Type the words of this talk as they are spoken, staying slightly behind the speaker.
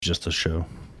Just a show.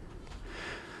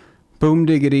 Boom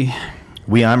diggity.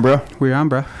 We on, bro? We're on,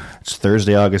 bro. It's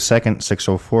Thursday, August 2nd,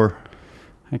 6:04.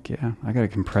 Heck yeah. I got to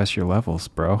compress your levels,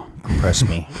 bro. Compress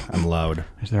me. I'm loud.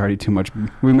 There's already too much.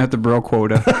 We met the bro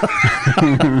quota.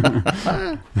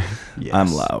 Yes.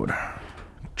 I'm loud.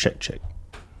 Check.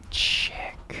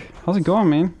 How's it going,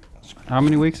 man? How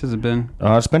many weeks has it been?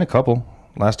 It's been a couple.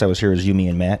 Last I was here was you, me,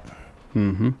 and Matt.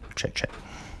 Mm-hmm. Check.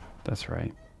 That's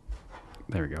right.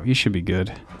 There we go. You should be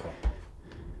good.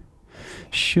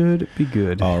 Should be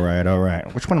good. All right.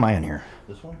 Which one am I on here?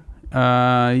 This one?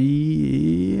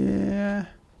 Yeah.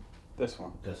 This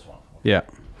one. Yeah.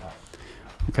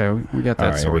 Okay, we got that.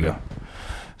 All right, here we go.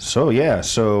 So.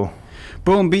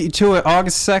 Boom, beat you to it.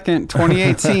 August 2nd,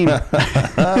 2018.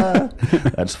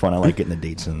 That's fun. I like getting the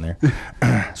dates in there.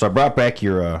 So I brought back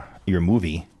your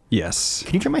movie. Yes.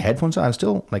 Can you turn my headphones on?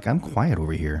 I'm quiet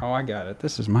over here. Oh, I got it.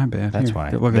 This is my bad. That's Here,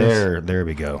 fine. look at this. There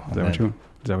we go. Is that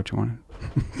what you wanted?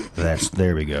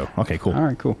 There we go. Okay, cool. All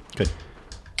right, cool. Good.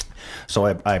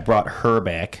 So I brought her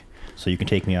back, so you can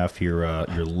take me off your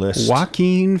list.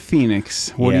 Joaquin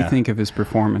Phoenix. What do you think of his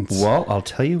performance? Well, I'll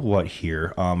tell you what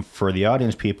here. For the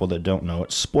audience people that don't know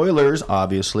it, spoilers,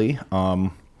 obviously.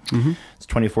 It's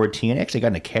 2014. It actually got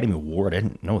an Academy Award. I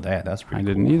didn't know that. That's pretty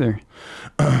cool. I didn't either.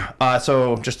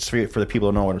 So just for the people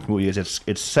who know what the movie is,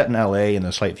 it's set in L.A. in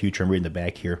the slight future. I'm reading the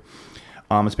back here.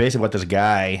 It's basically about this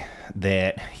guy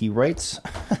that he writes.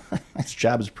 His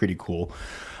job is pretty cool.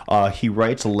 He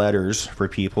writes letters for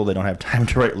people that don't have time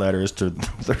to write letters to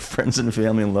their friends and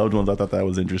family and loved ones. I thought that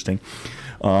was interesting.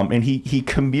 And he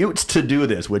commutes to do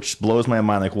this, which blows my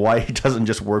mind. Like, why he doesn't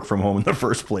just work from home in the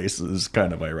first place is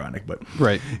kind of ironic, but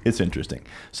right. It's interesting.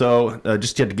 So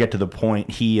just to get to the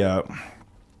point, he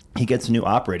gets a new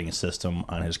operating system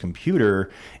on his computer,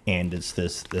 and it's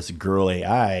this girl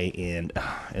AI, and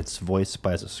it's voiced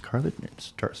by Scarlett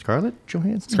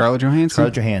Johansson? Scarlett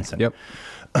Johansson. Yep.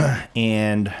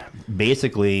 And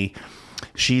basically,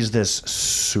 she's this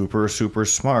super, super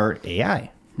smart AI.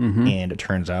 Mm-hmm. And it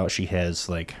turns out she has,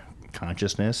 like,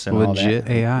 consciousness and all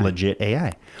that. Legit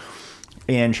AI.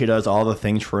 And she does all the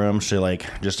things for him. She, like,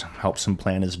 just helps him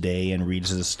plan his day and reads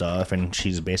his stuff, and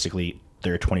she's basically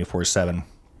there 24/7.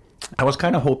 I was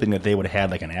kind of hoping that they would have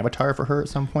had like an avatar for her at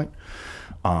some point,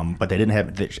 but they didn't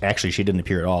have. Actually, she didn't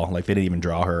appear at all. Like, they didn't even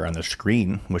draw her on the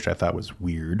screen, which I thought was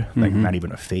weird. Like, not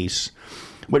even a face.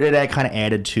 But it kind of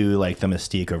added to like the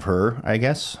mystique of her, I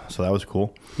guess. So that was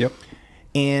cool. Yep.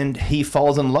 And he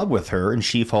falls in love with her, and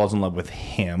she falls in love with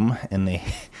him, and they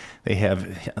have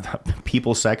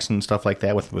people sex and stuff like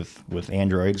that with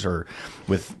androids or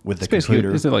with the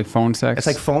computer. Is it like phone sex? It's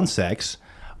like phone sex.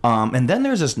 And then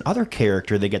there's this other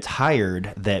character that gets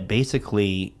hired that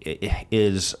basically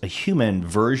is a human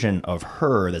version of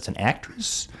her that's an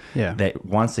actress that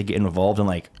wants to get involved in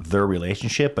like their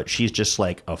relationship, but she's just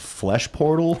like a flesh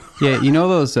portal. Yeah, you know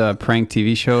those prank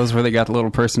TV shows where they got the little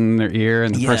person in their ear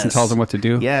and the person tells them what to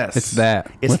do? Yes. It's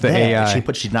that. It's with that. The AI.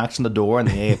 She knocks on the door and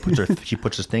the AI she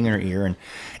puts this thing in her ear.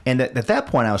 And at that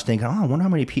point I was thinking, I wonder how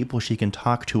many people she can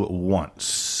talk to at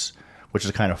once. Which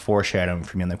is kind of foreshadowing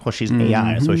for me. I'm like, well, she's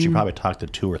AI, so she probably talked to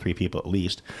 2 or 3 people at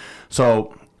least.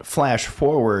 So, flash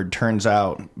forward, turns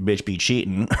out, bitch be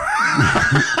cheating.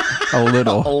 A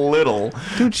little.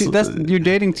 Dude, you're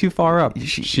dating too far up.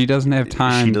 She doesn't have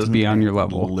time to be on your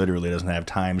level. Literally doesn't have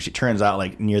time. She turns out,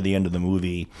 like, near the end of the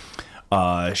movie,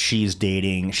 she's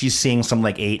seeing some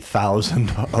like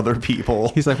 8,000 other people.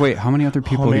 He's like, wait, how many other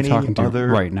people are you talking to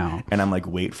right now? And I'm like,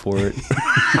 wait for it.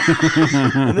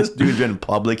 And this dude's in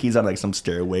public. He's on like some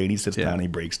stairway, and he sits down and he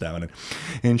breaks down.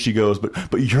 And she goes,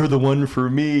 but you're the one for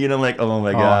me. And I'm like, oh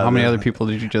my God. How many other people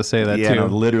did you just say that to? Yeah, no,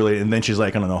 literally. And then she's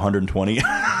like, I don't know, 120.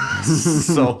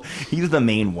 So he's the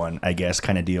main one, I guess,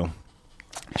 kind of deal.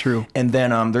 True. And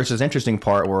then there's this interesting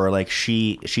part where like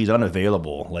she's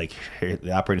unavailable, like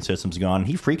the operating system's gone.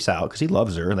 He freaks out because he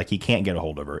loves her, like he can't get a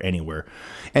hold of her anywhere.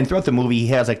 And throughout the movie, he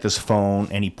has like this phone,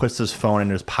 and he puts this phone in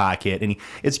his pocket, and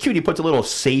it's cute. He puts a little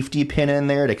safety pin in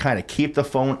there to kind of keep the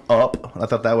phone up. I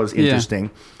thought that was interesting.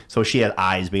 Yeah. So she has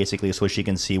eyes basically, so she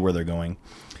can see where they're going.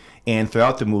 And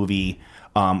throughout the movie,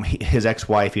 his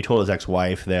ex-wife, he told his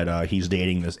ex-wife that he's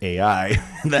dating this AI.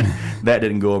 that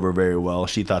didn't go over very well.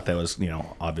 She thought that was,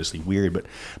 obviously weird. But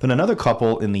then another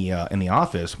couple in the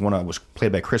office, one was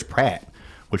played by Chris Pratt,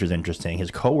 which was interesting. His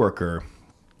coworker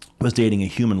was dating a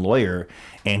human lawyer,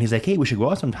 and he's like, hey, we should go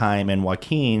out sometime. And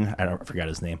Joaquin, I forgot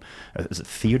his name. Is it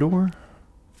Theodore?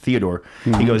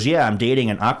 Mm-hmm. He goes, yeah, I'm dating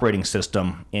an operating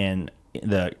system, and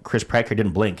the Chris Pratt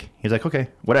didn't blink. He's like, okay,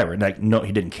 whatever. Like, no,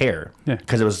 he didn't care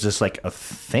because it was just like a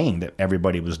thing that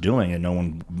everybody was doing, and no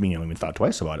one, even thought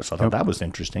twice about it. So I thought that was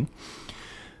interesting.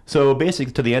 So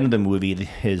basically, to the end of the movie,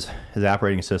 his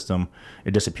operating system,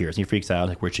 it disappears. He freaks out,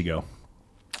 like, where'd she go?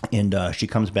 And she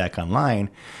comes back online,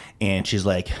 and she's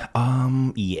like,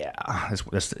 yeah.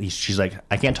 She's like,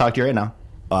 I can't talk to you right now.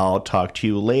 I'll talk to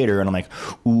you later. And I'm like,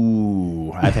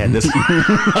 ooh, I've had this.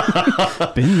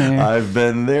 Been there. I've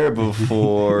been there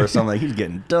before. So I'm like, he's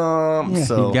getting dumb. Yeah,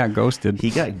 so he got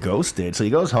ghosted. So he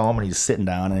goes home, and he's sitting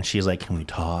down, and she's like, can we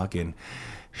talk? And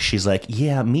she's like,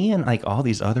 yeah, me and like all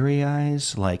these other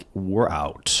AIs, like, we're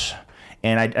out.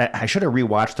 And I should have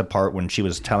rewatched the part when she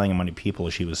was telling how many people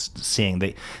she was seeing.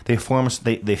 They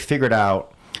figured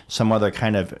out some other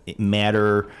kind of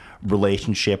matter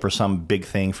relationship or some big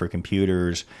thing for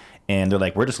computers, and they're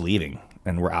like, we're just leaving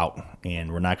and we're out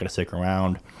and we're not going to stick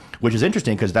around, which is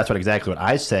interesting because that's exactly what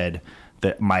I said,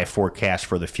 that my forecast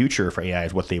for the future for AI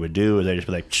is what they would do is they just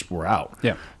be like, we're out,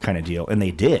 kind of deal. And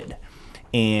they did.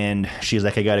 And she's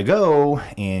like, I gotta go,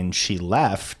 and she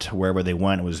left. Wherever they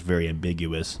went, it was very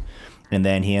ambiguous. And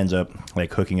then he ends up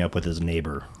like hooking up with his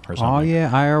neighbor or something. Oh yeah,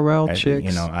 IRL chicks.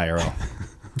 You know, IRL.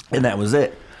 And that was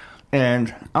it.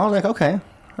 And I was like, okay,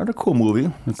 that's a cool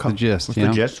movie. That's the gist. That's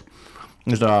the gist.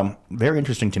 It's very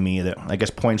interesting to me that, I guess,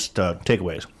 points to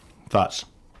takeaways, thoughts.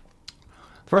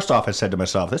 First off, I said to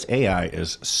myself, this AI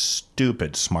is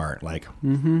stupid smart. Like,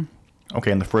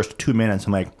 okay, in the first 2 minutes,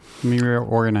 I'm like, let me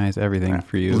reorganize everything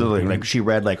for you. Literally, like, she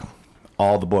read like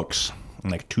all the books in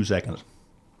like 2 seconds.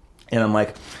 And I'm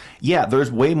like, yeah,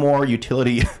 there's way more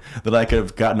utility that I could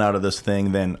have gotten out of this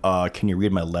thing than, can you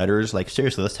read my letters? Like,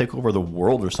 seriously, let's take over the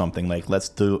world or something. Like, let's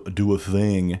do a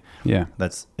thing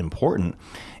that's important.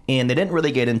 And they didn't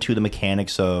really get into the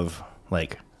mechanics of,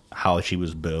 like, how she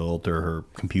was built or her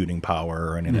computing power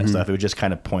or any of that stuff. It was just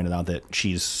kind of pointed out that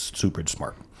she's super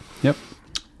smart. Yep.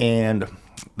 And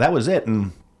that was it.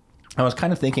 And I was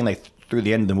kind of thinking, like, through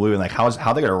the end of the movie, like, how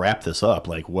they going to wrap this up?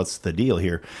 Like, what's the deal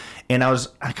here? And I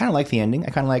kind of like the ending. I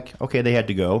kind of like, okay, they had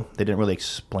to go. They didn't really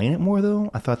explain it more, though.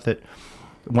 I thought that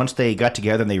once they got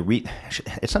together and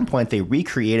at some point, they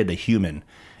recreated a human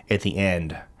at the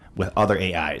end with other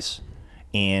AIs.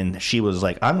 And she was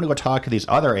like, I'm going to go talk to these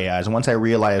other AIs. And once I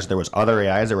realized there was other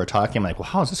AIs that were talking, I'm like, well,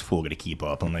 how is this fool going to keep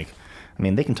up? I'm like, I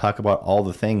mean, they can talk about all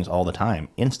the things all the time,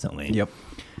 instantly. Yep.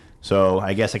 So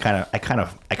I guess I kind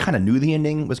of knew the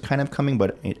ending was kind of coming,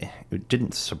 but it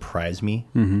didn't surprise me,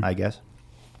 I guess.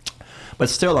 But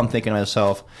still, I'm thinking to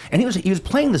myself, and he was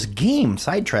playing this game,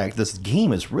 Sidetrack. This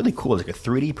game is really cool. It's like a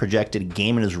 3D projected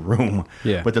game in his room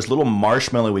with this little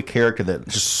marshmallowy character that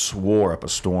just swore up a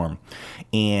storm.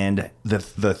 And the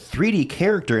 3D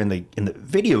character in the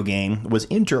video game was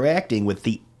interacting with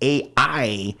the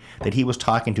AI that he was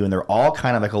talking to, and they're all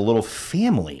kind of like a little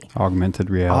family.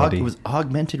 Augmented reality. It was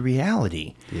augmented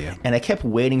reality. Yeah. And I kept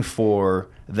waiting for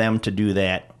them to do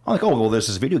that. I'm like, oh, well, there's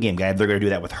this video game guy. They're going to do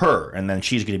that with her, and then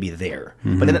she's going to be there.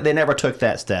 But they never took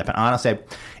that step. And honestly,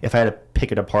 if I had to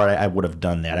pick it apart, I would have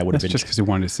done that. I would have been just because you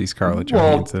wanted to see Scarlett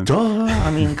Johansson. Duh.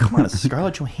 I mean, come on, it's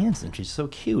Scarlett Johansson. She's so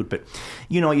cute. But,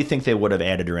 you think they would have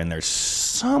added her in there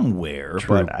somewhere.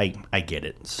 True. But I get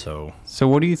it. So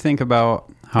what do you think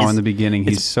about how in the beginning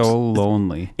he's so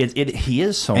lonely? He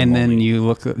is so lonely. And then you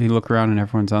look around and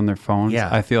everyone's on their phones. Yeah.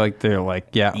 I feel like they're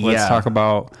like, let's talk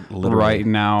about right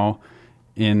now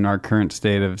in our current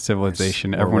state of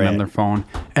civilization. Everyone on their phone.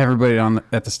 Everybody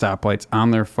at the stoplights on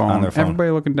their phone.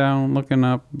 Everybody looking down, looking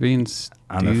up, being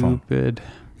stupid.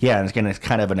 Yeah, and it's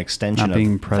kind of an extension not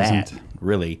being present. That,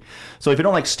 really. So if you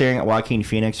don't like staring at Joaquin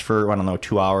Phoenix for,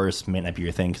 2 hours, may not be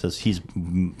your thing, because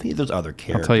there's other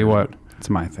characters. I'll tell you what. It's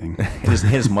my thing.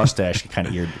 His mustache kind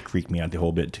of freaked me out the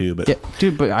whole bit too. But yeah,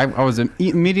 dude, but I was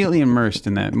immediately immersed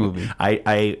in that movie.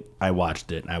 I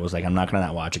watched it. I was like, I'm not gonna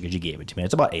not watch it because you gave it to me.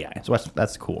 It's about AI, so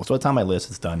that's cool. So it's on my list.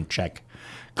 It's done. Check.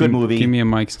 Good movie. Give me a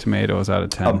Mike's Tomatoes out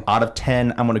of 10. Out of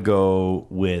 10, I'm gonna go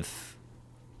with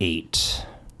 8.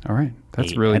 All right,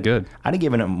 that's really good. I'd have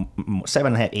given it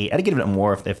 7.5, 8. I'd have given it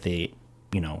more if they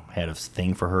had a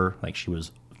thing for her, like she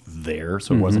was there,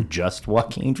 so it wasn't just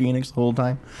Joaquin Phoenix the whole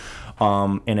time.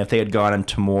 And if they had gone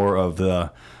into more of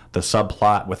the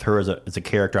subplot with her as a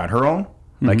character on her own,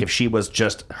 like if she was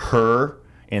just her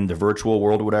in the virtual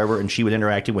world or whatever, and she was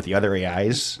interacting with the other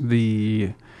AIs.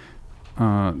 The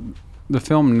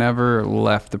film never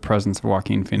left the presence of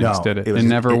Joaquin Phoenix, did it? It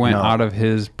never went out of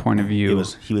his point of view.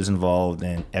 He was involved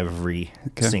in every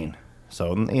scene.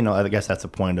 So, I guess that's the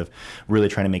point of really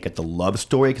trying to make it the love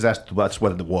story, because that's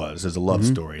what it was, is a love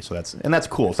story. So that's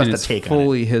cool. So that's the take on it. It's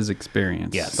fully his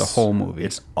experience. Yes. The whole movie.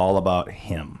 It's all about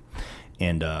him.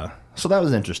 And so that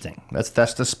was interesting. That's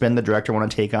the spin the director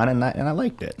wanted to take on it, and I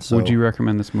liked it. So, would you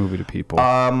recommend this movie to people?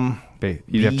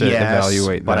 You'd have to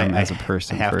evaluate them as a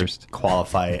person have first. To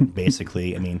qualify it,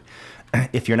 basically. I mean,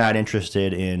 if you're not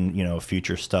interested in,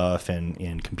 future stuff and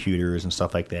in computers and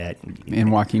stuff like that.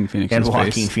 And Joaquin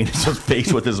Phoenix's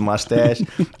face with his mustache,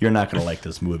 you're not going to like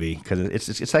this movie because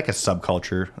it's like a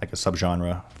subculture, like a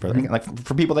subgenre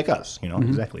for people like us,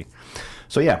 exactly.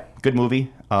 So, yeah, good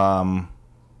movie.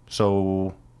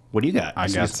 So... What do you got? I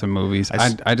got some movies.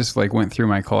 I just went through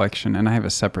my collection, and I have a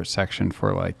separate section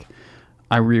for I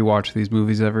rewatch these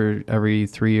movies every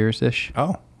 3 years ish.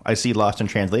 Oh, I see Lost in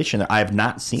Translation. I have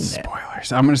not seen that.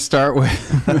 Spoilers. I'm going to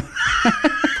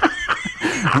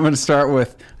start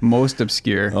with most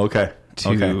obscure. Okay.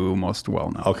 To most well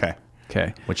known. Okay.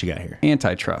 Okay. What you got here?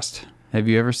 Antitrust. Have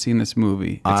you ever seen this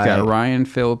movie? It's got Ryan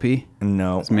Phillippe.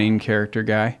 No. His main character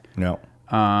guy. No.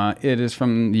 It is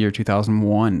from the year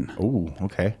 2001. Ooh,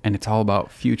 okay. And it's all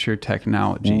about future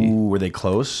technology. Ooh, were they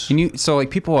close?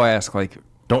 People ask you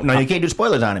can't do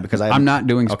spoilers on it because I'm not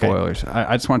doing spoilers. Okay.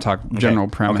 I just want to talk general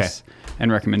premise and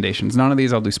recommendations. None of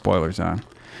these I'll do spoilers on.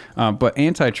 But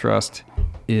Antitrust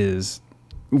is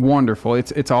wonderful.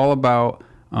 It's all about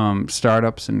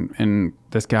startups and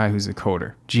this guy who's a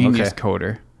coder, genius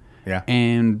coder. Yeah.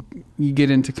 And you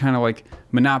get into kind of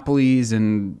monopolies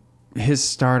and his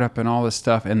startup and all this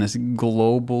stuff and this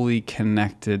globally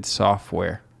connected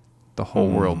software. The whole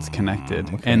world's connected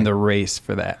and the race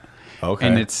for that. Okay.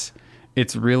 And it's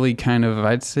really kind of,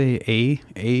 I'd say,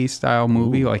 a style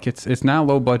movie. Ooh. It's not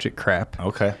low budget crap.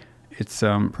 Okay. It's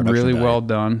really well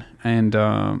done. And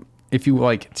if you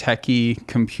like techie,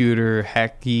 computer,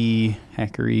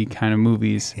 hackery kind of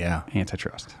movies,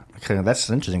 Antitrust. Okay, that's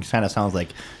interesting. It kind of sounds like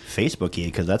Facebook-y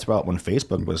because that's about when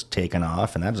Facebook was taken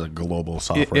off, and that is a global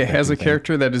software. It has a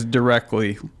character that is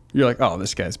directly. You're like, oh,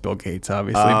 this guy's Bill Gates,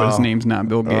 obviously, but his name's not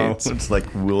Bill Gates. It's like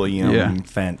William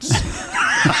Fentz.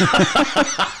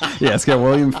 Yeah, it's got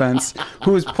William Fentz,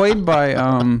 who is played by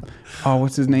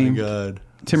what's his name? Oh my God.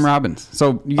 Tim Robbins.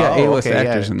 So you got A-list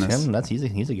actors in this. Tim,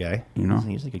 he's a guy.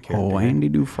 He's a good character. Oh, Andy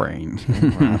Dufresne.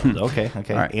 Okay. All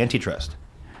right. Antitrust.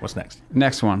 What's next?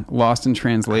 Next one, Lost in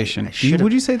Translation.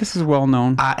 Would you say this is well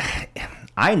known?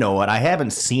 I know it. I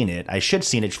haven't seen it. I should have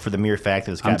seen it for the mere fact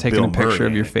that it's got I'm taking Bill a picture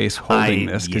Murray of your face holding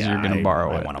this because you're going to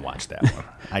borrow it. I want to watch that one.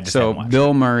 I just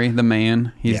Bill Murray, the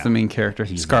man, he's the main character.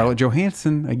 Scarlett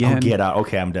Johansson again. Oh, Get Out.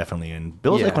 Okay, I'm definitely in.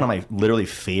 Bill's one of my literally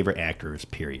favorite actors.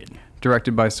 Period.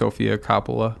 Directed by Sofia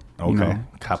Coppola. Okay,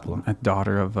 Coppola, a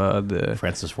daughter of the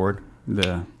Francis Ford.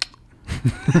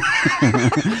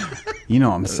 You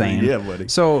know what I'm saying. Yeah, buddy.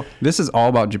 So this is all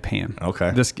about Japan.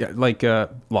 Okay. This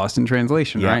Lost in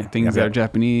Translation, right? Things that are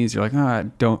Japanese. You're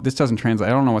like, this doesn't translate.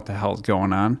 I don't know what the hell's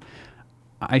going on.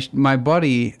 My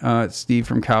buddy, Steve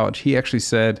from college, he actually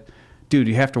said, dude,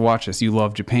 you have to watch this. You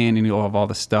love Japan and you love all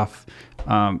this stuff.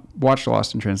 Watch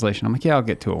Lost in Translation. I'm like, yeah, I'll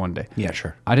get to it one day. Yeah,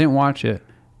 sure. I didn't watch it.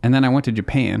 And then I went to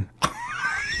Japan.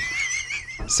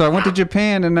 So I went to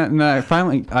Japan, and I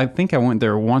think I went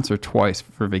there once or twice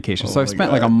for vacation. So I've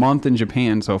spent a month in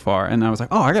Japan so far, and I was like,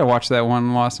 oh, I got to watch that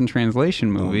one Lost in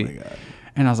Translation movie. Oh my God.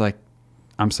 And I was like,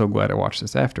 I'm so glad I watched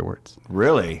this afterwards.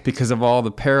 Really? Because of all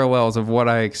the parallels of what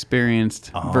I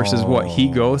experienced versus what he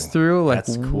goes through.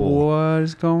 That's cool. What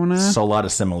is going on? So a lot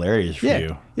of similarities for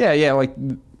you. Yeah.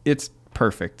 It's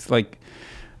perfect.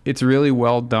 It's really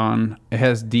well done. It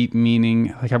has deep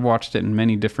meaning. I've watched it in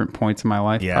many different points in my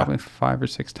life, probably 5 or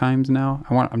 6 times now.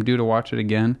 I'm due to watch it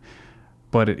again,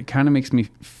 but it kind of makes me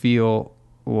feel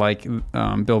like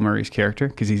Bill Murray's character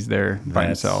because he's there by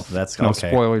himself. That's no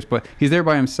spoilers, but he's there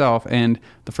by himself. And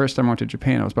the first time I went to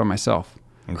Japan, I was by myself.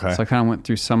 Okay. So I kind of went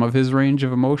through some of his range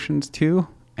of emotions too.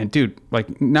 And dude,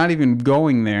 not even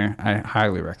going there, I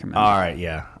highly recommend. All right,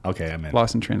 yeah, okay, I'm in.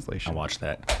 Lost in Translation. I'll watch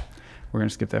that. We're going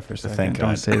to skip that for a second. Thank God.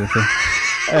 Don't say the thing.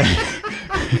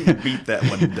 Beat that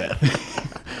one to death.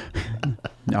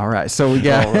 All right. So we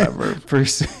got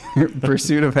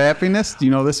Pursuit of Happiness. Do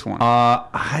you know this one?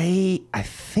 I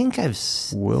think I've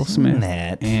seen Will Smith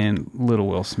that. And little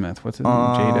Will Smith. What's his name?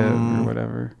 Jada or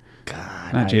whatever.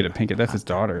 God. Not Jada Pinkett. That's his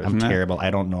daughter, isn't it? I'm terrible. I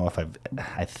don't know if I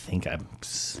think I've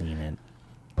seen it.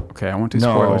 Okay, I won't do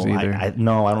spoilers either. I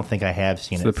don't think I have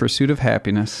seen it. The Pursuit of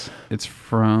Happiness. It's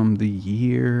from the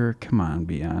year. Come on,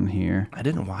 be on here. I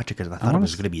didn't watch it because I thought it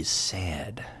was going to be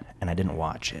sad, and I didn't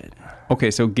watch it. Okay,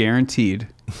 so guaranteed,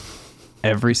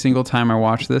 every single time I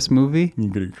watch this movie, you're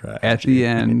gonna cry. At the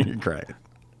end, you're crying.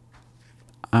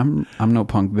 I'm no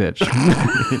punk bitch.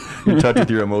 You're touched with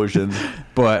your emotions,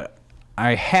 but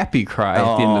I happy cry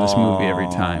at the end of this movie every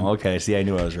time. Okay, see, I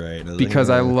knew I was right. Because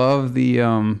I love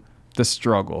the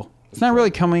struggle. It's not really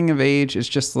coming of age. It's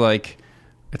just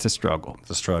it's a struggle.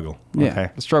 It's a struggle. Yeah. Okay.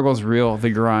 The struggle is real.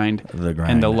 The grind.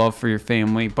 And the love for your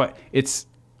family. But it's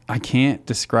I can't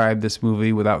describe this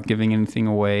movie without giving anything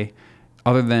away,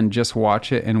 other than just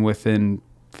watch it, and within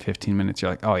 15 minutes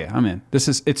you're like, oh yeah, I'm in.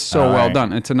 It's so well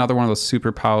done. It's another one of those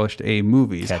super polished A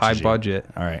movies, high budget.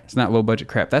 All right. It's not low budget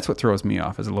crap. That's what throws me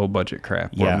off, is a low budget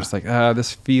crap. Where I'm just like,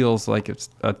 this feels like it's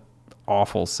a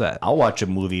awful set. I'll watch a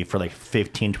movie for like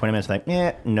 15, 20 minutes, like,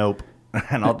 nope.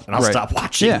 And I'll stop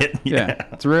watching it. Yeah.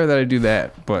 It's rare that I do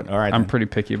that, but I'm pretty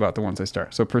picky about the ones I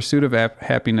start. So Pursuit of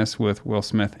Happiness with Will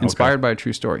Smith, inspired by a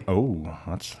true story. Oh,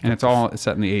 it's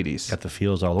set in the 80s. Got the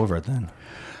feels all over it then.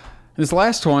 This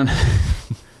last one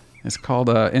is called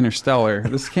Interstellar.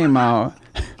 This came out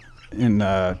in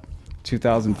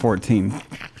 2014.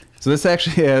 So this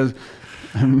actually has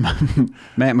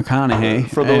Matt McConaughey.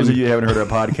 For those of you who haven't heard our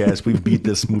podcast, we've beat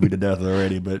this movie to death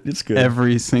already, but it's good.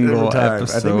 Every single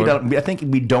episode. I think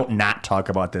we don't not talk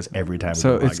about this every time.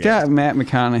 So it's got Matt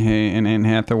McConaughey and Anne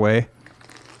Hathaway,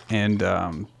 and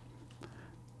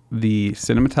the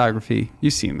cinematography.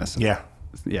 You've seen this, yeah.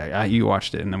 You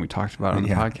watched it, and then we talked about it on the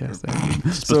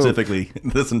podcast. Specifically,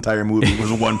 this entire movie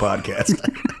was one podcast.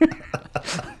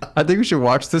 I think we should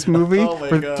watch this movie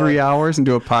for 3 hours and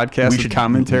do a podcast with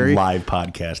commentary. Live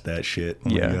podcast that shit. Oh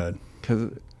my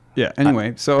God.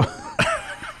 Anyway, so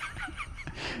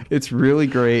it's really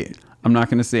great. I'm not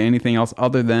going to say anything else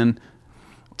other than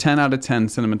 10 out of 10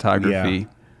 cinematography,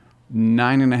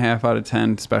 9.5 out of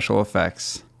 10 special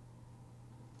effects.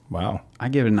 Wow. I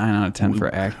give it a 9 out of 10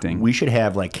 for acting. We should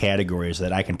have like categories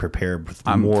that I can prepare with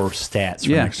more stats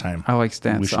for next time. I like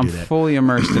stats. I'm fully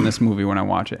immersed in this movie when I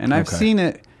watch it. And I've seen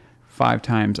it 5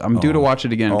 times. I'm due to watch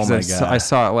it again because I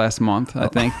saw it last month, I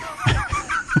think.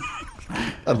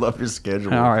 I love your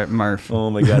schedule. All right, Murph. Oh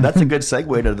my God, that's a good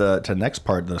segue to next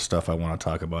part of the stuff I want to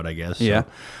talk about, I guess. So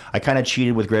I kind of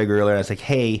cheated with Greg earlier. I was like,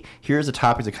 hey, here's the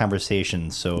topics of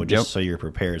conversation, so just so you're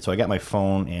prepared. So I got my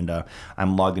phone and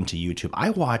I'm logged into YouTube.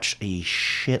 I watch a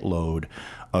shitload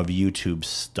of YouTube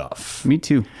stuff. Me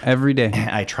too, every day.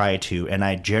 I try to, and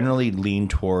I generally lean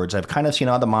towards, I've kind of seen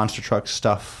all the monster truck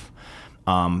stuff.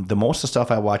 The most of the stuff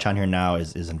I watch on here now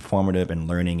is informative and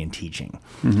learning and teaching.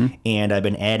 And I've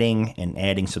been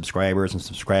adding subscribers and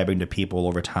subscribing to people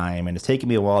over time. And it's taken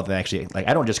me a while to actually, like,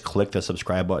 I don't just click the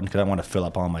subscribe button because I want to fill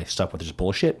up all my stuff with this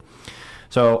bullshit.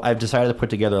 So I've decided to put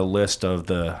together a list of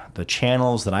the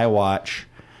channels that I watch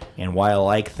and why I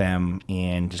like them,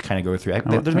 and just kind of go through.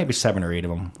 There's maybe 7 or 8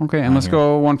 of them. Okay, and let's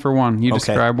go one for one. You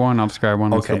describe one, I'll describe one.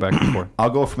 Let's go back and forth. I'll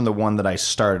go from the one that I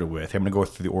started with. I'm going to go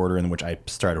through the order in which I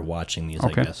started watching these,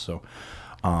 I guess. So,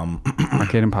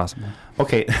 Arcade Impossible.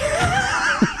 Okay.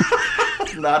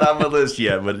 Not on my list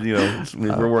yet, but,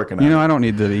 we're working on it. I don't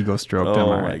need the ego stroke.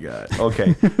 Oh, my God.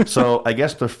 Okay. So, I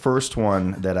guess the first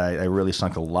one that I really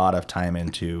sunk a lot of time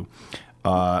into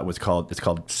it's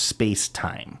called Space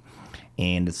Time.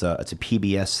 And it's a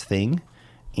PBS thing,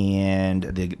 and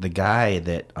the guy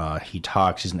that he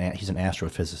talks, he's an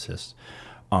astrophysicist,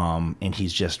 and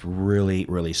he's just really,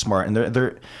 really smart. And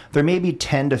they're maybe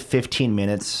 10 to 15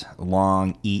 minutes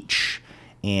long each.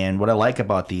 And what I like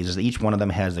about these is that each one of them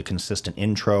has a consistent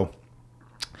intro.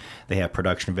 They have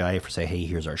production value for, say, hey,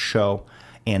 here's our show.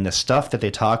 And the stuff that they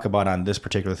talk about on this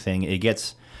particular thing,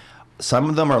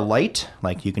 some of them are light,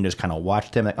 like you can just kind of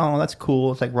watch them, like, oh, that's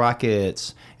cool, it's like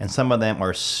rockets. And some of them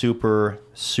are super,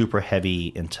 super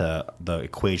heavy into the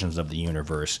equations of the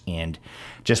universe. And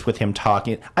just with him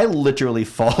talking, I literally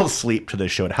fall asleep to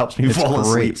this show. It helps me fall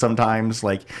asleep sometimes.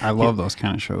 Like, I love those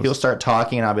kind of shows. He'll start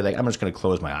talking, and I'll be like, I'm just going to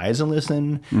close my eyes and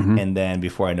listen. And then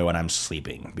before I know it, I'm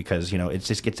sleeping because,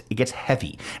 it gets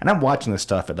heavy. And I'm watching this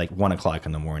stuff at like 1 o'clock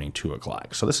in the morning, 2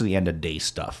 o'clock. So this is the end of day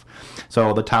stuff.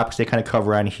 So the topics they kind of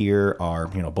cover on here are,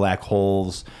 black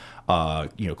holes,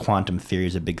 quantum theory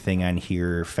is a big thing on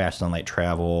here, faster than light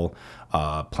travel,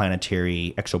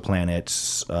 planetary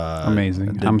exoplanets.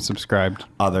 Amazing. I'm subscribed.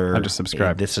 I just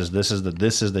subscribed. This is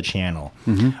the channel.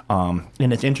 And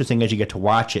it's interesting as you get to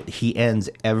watch it. He ends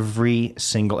every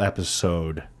single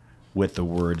episode with the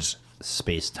words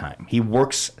space time. He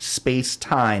works space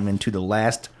time into the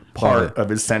last part of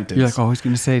his sentence. You're like, oh, he's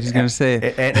going to say it. He's going to say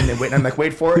it. And then I'm like,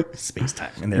 wait for it. Space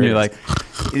time. And you're like,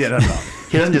 no.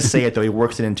 He doesn't just say it though. He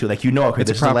works it into okay,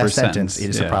 this is the last sentence. It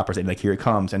is a proper sentence. Like here it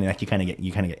comes, and like you kind of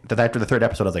get. After the third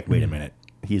episode, I was like, wait a minute,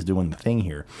 he's doing the thing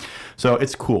here. So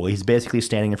it's cool. He's basically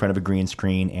standing in front of a green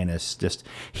screen, and it's just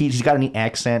he's got a neat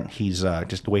accent. He's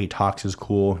just the way he talks is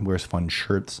cool. He wears fun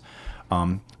shirts.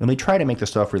 And they try to make the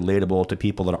stuff relatable to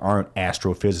people that aren't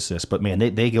astrophysicists, but man,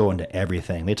 they go into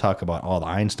everything. They talk about all the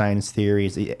Einstein's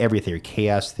theories, every theory,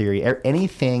 chaos theory,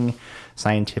 anything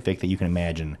scientific that you can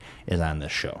imagine is on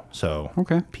this show. So,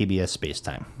 PBS Space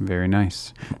Time. Very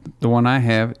nice. The one I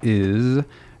have is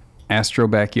Astro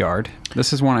Backyard.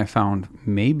 This is one I found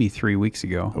maybe 3 weeks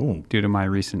ago due to my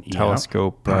recent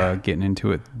telescope getting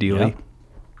into it dealy. Yep.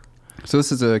 So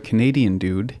this is a Canadian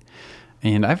dude,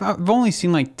 and I've only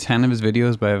seen like 10 of his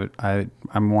videos, but I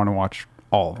want to watch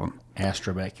all of them.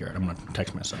 Astro Backyard. I'm going to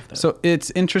text myself that. So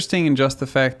it's interesting in just the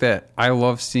fact that I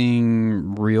love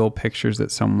seeing real pictures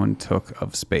that someone took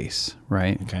of space,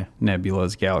 right? Okay.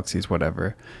 Nebulas, galaxies,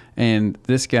 whatever. And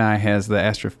this guy has the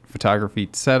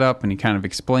astrophotography set up, and he kind of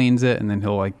explains it, and then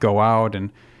he'll like go out,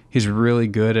 and he's really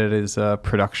good at his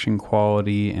production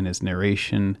quality and his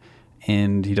narration,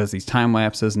 and he does these time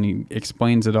lapses, and he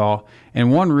explains it all.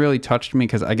 And one really touched me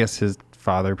because I guess his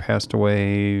father passed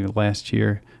away last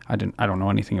year. I don't know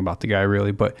anything about the guy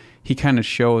really, but he kind of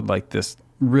showed like this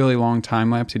really long time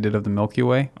lapse he did of the Milky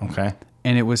Way. Okay.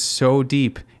 And it was so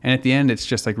deep. And at the end, it's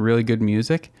just like really good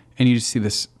music. And you just see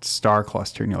this star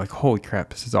cluster and you're like, holy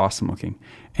crap, this is awesome looking.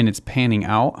 And it's panning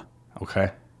out.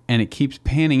 Okay. And it keeps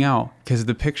panning out because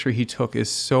the picture he took is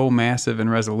so massive in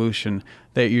resolution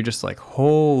that you're just like,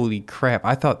 holy crap.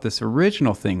 I thought this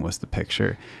original thing was the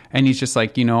picture. And he's just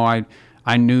like,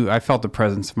 I felt the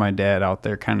presence of my dad out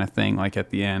there kind of thing, like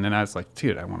at the end. And I was like,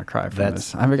 dude, I want to cry from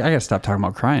this. I got to stop talking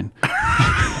about crying.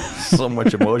 So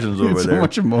much emotions over there. So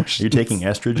much emotion. You're taking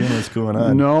estrogen? What's going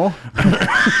on? No.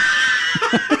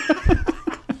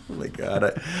 Oh my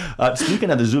God. Speaking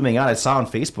of the zooming out, I saw on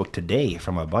Facebook today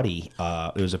from a buddy,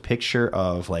 it was a picture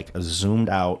of like a zoomed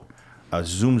out,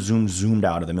 zoomed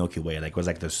out of the Milky Way. Like it was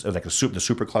like the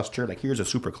super cluster. Like here's a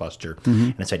super cluster.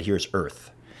 And it said, here's Earth.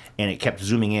 And it kept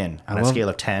zooming in on a scale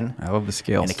of 10. I love the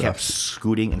scale and it kept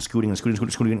scooting, and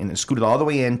it scooted all the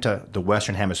way into the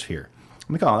Western Hemisphere.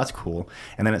 I'm like, oh, that's cool.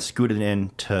 And then it scooted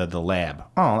into the lab.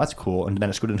 Oh, that's cool. And then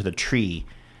it scooted into the tree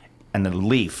and the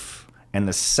leaf and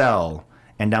the cell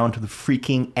and down to the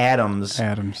freaking atoms.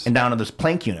 And down to this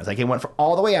Planck units. Like it went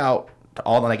all the way out to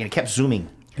all the, like, and it kept zooming.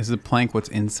 Is the Planck what's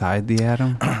inside the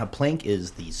atom? A Planck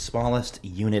is the smallest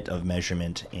unit of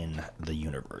measurement in the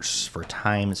universe for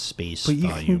time, space, but you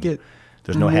volume. Can get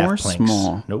there's no half Plancks.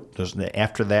 Small. Nope.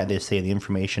 After that, they say the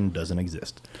information doesn't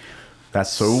exist. That's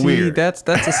so weird. That's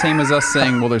the same as us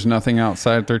saying, well, there's nothing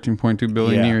outside 13.2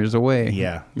 billion years away.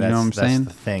 Yeah. You know what I'm saying?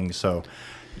 That's the thing. So,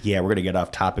 yeah, we're going to get off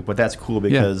topic, but that's cool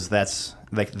because that's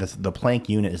like the Planck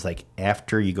unit is like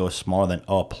after you go smaller than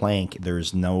a Planck,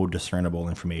 there's no discernible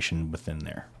information within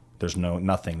there. There's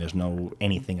nothing. There's no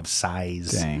anything of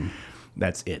size. Dang.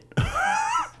 That's it.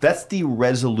 That's the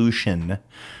resolution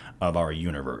of our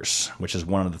universe, which is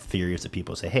one of the theories that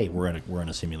people say, hey, we're in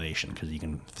a simulation because you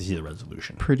can see the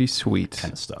resolution. Pretty sweet.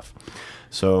 Kind of stuff.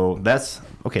 So that's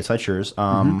yours.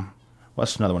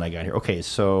 What's another one I got here? Okay,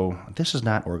 so this is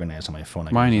not organized on my phone.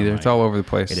 Mine either. It's all over the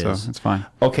place, so it's fine.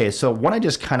 Okay, so one I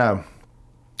just kind of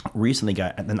recently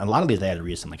got, and a lot of these I added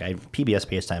recently. Like PBS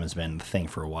Spacetime has been the thing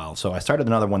for a while. So I started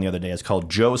another one the other day. It's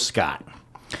called Joe Scott,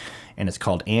 and it's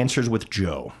called Answers with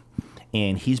Joe.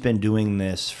 And he's been doing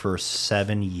this for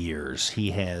 7 years.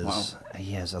 He has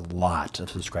a lot of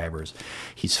subscribers.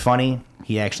 He's funny.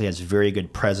 He actually has very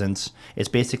good presence. It's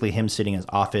basically him sitting in his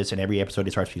office, and every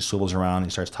episode he swivels around, he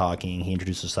starts talking, he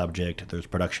introduces a subject, there's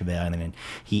production value, and then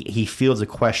he fields a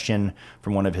question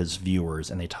from one of his viewers,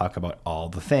 and they talk about all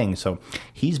the things. So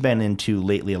he's been into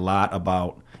lately a lot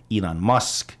about Elon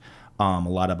Musk, a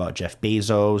lot about Jeff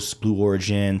Bezos, Blue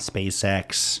Origin,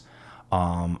 SpaceX,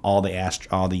 all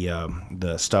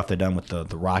the stuff they've done with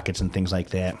the rockets and things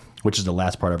like that, which is the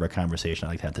last part of our conversation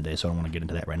I like to have today, so I don't want to get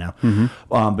into that right now.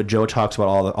 But Joe talks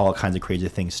about all kinds of crazy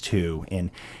things too,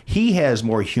 and he has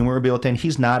more humor built in.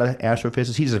 He's not an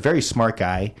astrophysicist. He's a very smart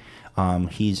guy.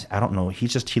 He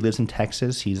lives in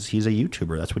Texas. He's a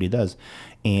YouTuber. That's what he does,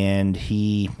 and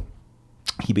he's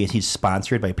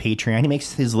sponsored by Patreon. He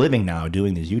makes his living now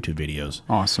doing these YouTube videos.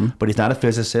 Awesome. But he's not a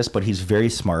physicist, but he's very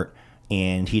smart.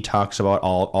 And he talks about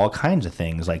all kinds of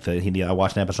things. Like I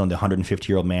watched an episode on the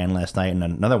 150-year-old man last night, and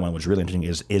another one was really interesting.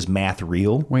 Is math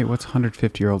real? Wait, what's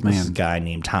 150-year-old man? This guy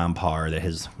named Tom Parr he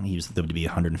was lived to be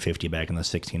 150 back in the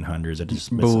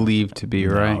 1600s. Believed to be,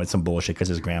 right? No, it's some bullshit because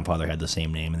his grandfather had the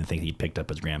same name, and they think he picked up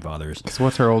his grandfather's. So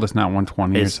what's her oldest? Not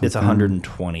 120 or something? It's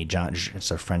 120.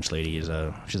 It's a French lady. She's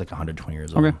like 120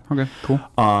 years old. Okay, cool.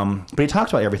 But he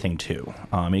talks about everything too.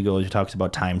 He talks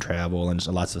about time travel and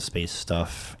lots of space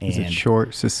stuff. And is it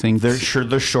short, succinct?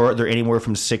 They're short. They're anywhere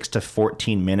from 6 to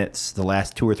 14 minutes. The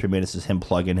last 2 or 3 minutes is him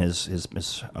plugging his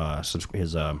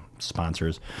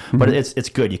sponsors. But it's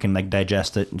good. You can like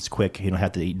digest it. It's quick. You don't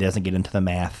have to. He doesn't get into the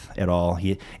math at all.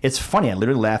 It's funny. I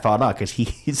literally laugh out loud because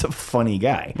he's a funny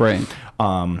guy. Right.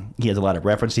 He has a lot of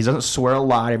references. He doesn't swear a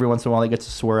lot. Every once in a while he gets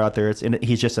to swear out there.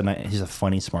 He's a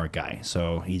funny, smart guy.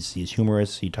 So he's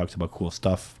humorous. He talks about cool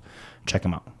stuff. check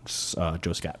him out. It's,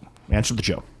 Joe Scott. Answer the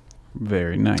Joe.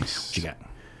 Very nice. What you got?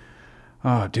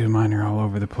 Oh, dude, mine are all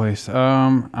over the place.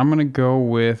 I'm gonna go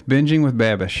with Binging with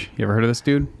Babish. You ever heard of this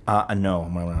dude? No.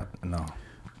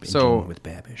 Binging with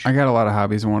Babish. I got a lot of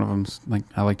hobbies, and one of them's like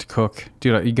I like to cook.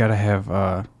 Dude, you gotta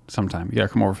have sometime. You gotta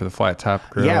come over for the flat top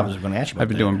grill. Yeah, I was gonna ask you about I've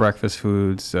been doing breakfast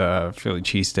foods, Philly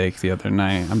cheesesteak the other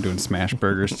night. I'm doing smash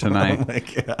burgers tonight. Oh my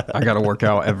God. I gotta work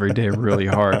out every day really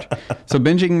hard. So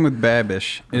Binging with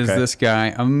Babish is this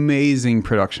guy, amazing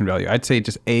production value. I'd say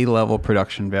just A-level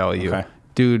production value. Okay.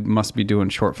 Dude must be doing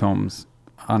short films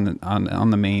on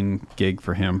the main gig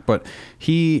for him. But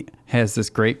he has this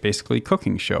great basically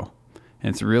cooking show. And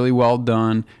it's really well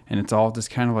done, and it's all just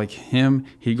kind of like him.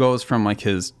 He goes from like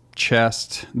his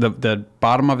chest, the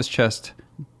bottom of his chest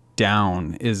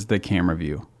down is the camera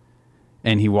view.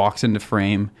 And he walks into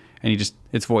frame, and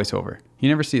it's voiceover. You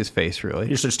never see his face, really.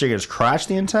 You're just sticking his crotch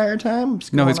the entire time?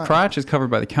 No, his crotch is covered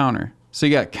by the counter. So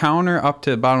you got counter up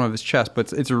to the bottom of his chest,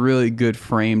 but it's a really good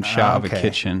framed shot of a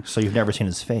kitchen. So you've never seen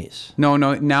his face? No.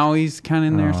 Now he's kind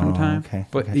of in there sometimes. Okay.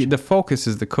 But the focus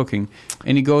is the cooking.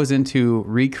 And he goes into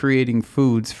recreating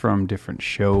foods from different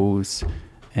shows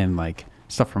and like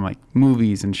stuff from like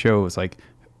movies and shows like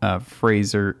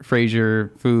Frasier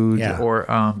foods or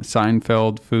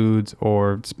Seinfeld foods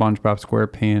or SpongeBob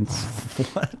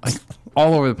SquarePants. What? Like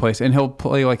all over the place. And he'll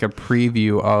play like a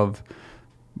preview of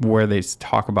where they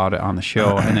talk about it on the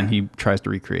show, and then he tries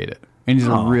to recreate it. And he's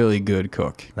a really good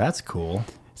cook. That's cool.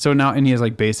 So now, and he has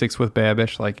like basics with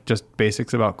Babish, like just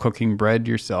basics about cooking bread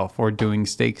yourself or doing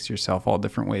steaks yourself, all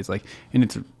different ways. Like, and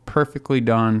it's perfectly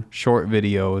done, short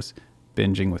videos,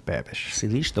 Binging with Babish. See,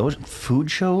 those food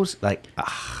shows, like,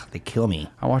 they kill me.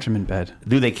 I watch them in bed.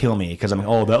 Do they kill me? Because I'm like,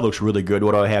 oh, that looks really good.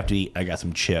 What do I have to eat? I got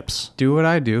some chips. Do what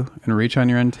I do and reach on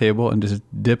your end table and just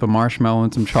dip a marshmallow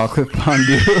in some chocolate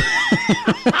fondue.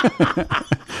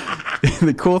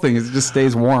 The cool thing is it just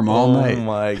stays warm all night. Oh,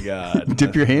 my God.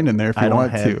 Dip your hand in there if you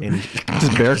want to.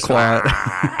 Just bear clap.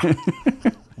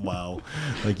 Wow.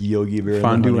 Like Yogi Bear.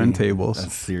 Fondue end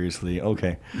tables. Seriously.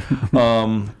 Okay.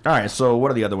 All right. So what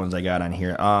are the other ones I got on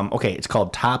here? Okay. It's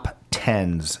called Top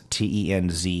Tens,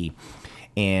 TENZ.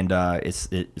 And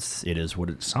it is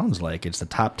what it sounds like. It's the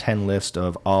top 10 list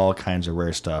of all kinds of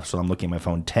rare stuff. So I'm looking at my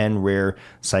phone. 10 rare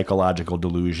psychological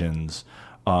delusions.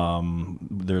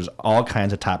 There's all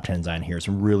kinds of top 10s on here.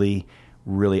 Some really,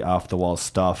 really off the wall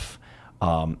stuff.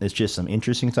 It's just some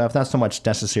interesting stuff. Not so much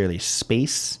necessarily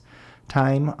space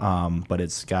time, but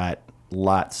it's got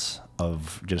lots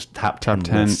of just top 10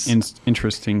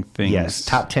 interesting things. Yes,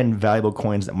 top 10 valuable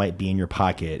coins that might be in your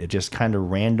pocket. It's just kind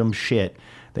of random shit.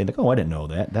 They think, oh, I didn't know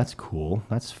that. That's cool.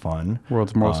 That's fun.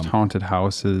 World's most haunted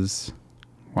houses.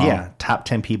 Wow. Yeah, top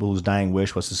 10 people whose dying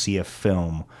wish was to see a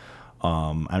film.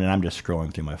 I mean, I'm just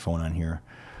scrolling through my phone on here.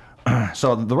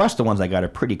 So the rest of the ones I got are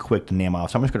pretty quick to name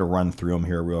off. So I'm just going to run through them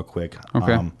here real quick.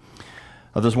 Okay.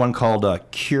 There's one called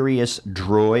Curious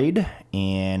Droid,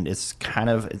 and it's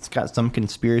got some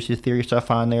conspiracy theory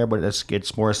stuff on there, but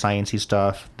it's more sciencey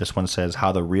stuff. This one says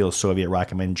how the real Soviet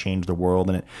rocket men changed the world,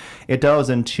 and it delves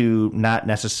into not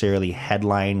necessarily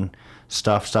headline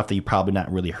stuff that you probably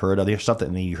not really heard of. There's stuff that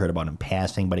maybe you heard about in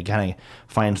passing, but it kind of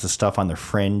finds the stuff on the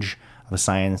fringe of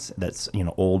science that's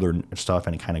older stuff,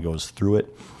 and it kind of goes through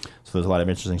it. So there's a lot of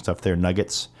interesting stuff there.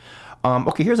 Nuggets.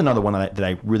 Okay, here's another one that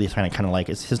I really kind of like.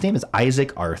 His name is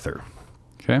Isaac Arthur.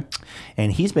 Okay.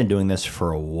 And he's been doing this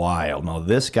for a while. Now,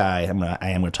 this guy, I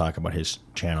am going to talk about his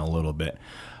channel a little bit.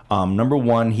 Number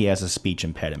one, he has a speech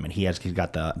impediment. He's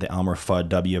got the Elmer Fudd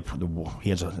W. He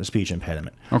has a speech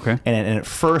impediment. Okay. And at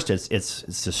first, it's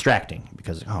distracting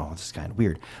because, this is kind of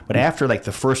weird. But after like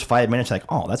the first 5 minutes, like,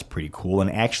 that's pretty cool, and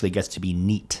it actually gets to be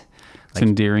neat. It's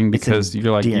endearing because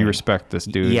you're like, you respect this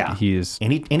dude. Yeah. He is.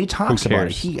 And he talks about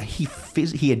it.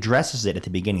 He addresses it at the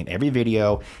beginning of every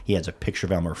video. He has a picture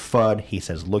of Elmer Fudd. He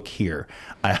says, look here,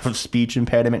 I have speech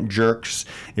impediment, jerks.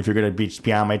 If you're going to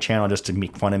be on my channel just to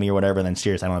make fun of me or whatever, then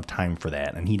seriously, I don't have time for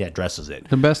that. And he addresses it.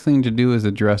 The best thing to do is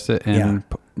address it and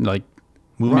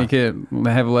make it,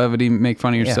 have levity, make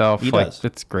fun of yourself. Yeah, he does.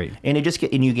 It's great. And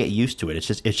you get used to it.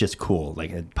 It's just cool.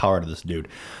 Like, power to this dude.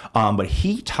 But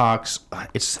he talks,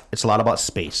 it's a lot about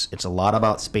space. It's a lot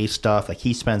about space stuff. Like,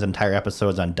 he spends entire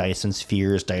episodes on Dyson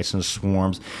spheres, Dyson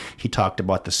swarms. He talked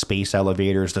about the space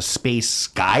elevators. The space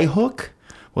skyhook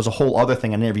was a whole other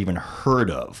thing I never even heard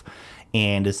of.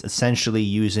 And it's essentially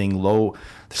using low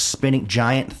spinning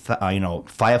giant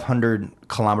 500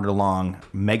 kilometer long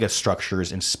mega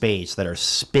structures in space that are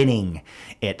spinning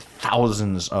at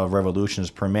thousands of revolutions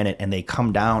per minute, and they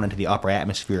come down into the upper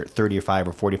atmosphere at 35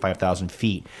 or 45,000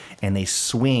 feet, and they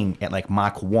swing at like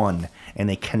Mach 1, and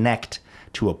they connect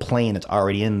to a plane that's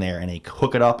already in there, and they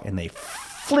hook it up and they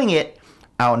fling it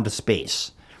out into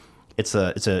space. It's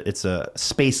a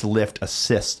space lift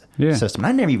assist system.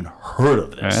 I never even heard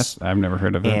of this. I've never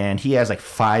heard of it. And he has like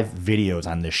 5 videos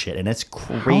on this shit, and it's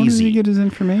crazy. How does he get his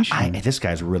information? This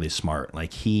guy's really smart.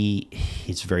 Like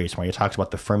he's very smart. He talks about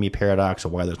the Fermi paradox,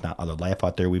 of why there's not other life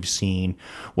out there we've seen.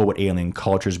 What would alien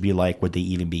cultures be like? Would they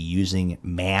even be using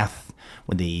math?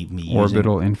 Would they be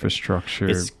orbital infrastructure?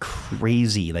 It's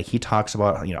crazy. Like he talks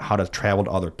about how to travel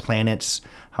to other planets,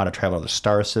 how to travel to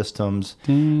star systems.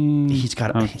 He's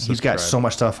got so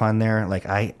much stuff on there. Like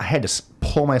I had to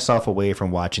pull myself away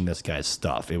from watching this guy's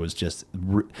stuff. It was just,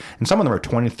 and some of them are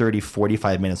 20, 30,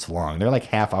 45 minutes long. They're like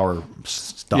half-hour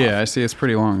stuff. Yeah, I see. It's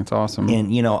pretty long. It's awesome.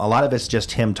 And a lot of it's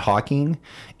just him talking,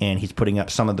 and he's putting up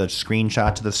some of the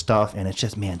screenshots of the stuff, and it's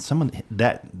just, man,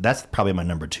 that's probably my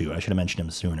number 2. I should have mentioned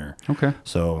him sooner. Okay.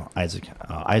 So Isaac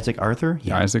Arthur.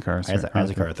 Yeah, Isaac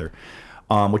Arthur.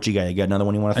 What you got? You got another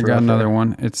one you want to throw? I got another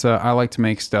one. It's I like to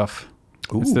make stuff.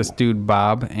 Ooh. It's this dude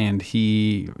Bob, and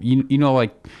he,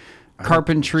 like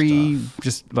carpentry,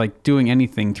 just like doing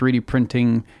anything, 3D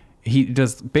printing. He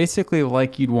does basically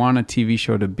like you'd want a TV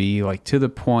show to be, like to the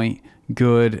point,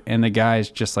 good. And the guy's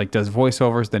just like does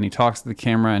voiceovers. Then he talks to the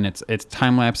camera, and it's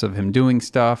time lapse of him doing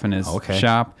stuff in his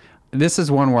shop. This is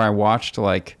one where I watched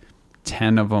like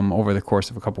 10 of them over the course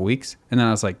of a couple weeks, and then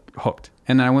I was like hooked.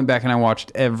 And then I went back and I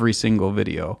watched every single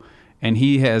video, and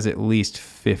he has at least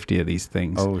 50 of these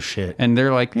things. Oh shit! And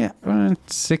they're like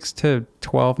 6 to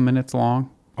 12 minutes long.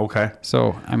 Okay.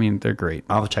 So I mean, they're great.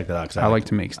 I'll have to check that out because I like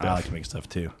to make stuff. I like to make stuff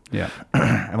too. Yeah.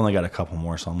 I've only got a couple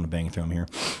more, so I'm gonna bang through them here.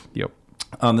 Yep.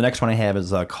 The next one I have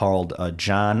is called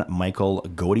John Michael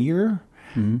Godier.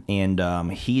 Mm-hmm.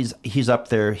 And he's up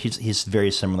there. He's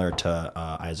very similar to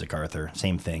Isaac Arthur.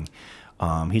 Same thing.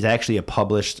 He's actually a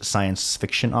published science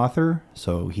fiction author,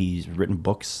 so he's written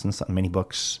books and many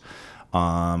books.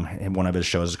 And one of his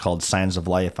shows is called Signs of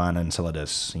Life on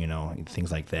Enceladus,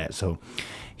 things like that. So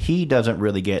he doesn't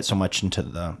really get so much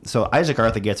into so Isaac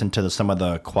Arthur gets into some of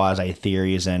the quasi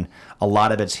theories, and a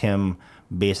lot of it's him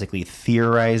basically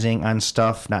theorizing on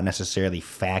stuff, not necessarily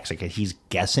facts. Like he's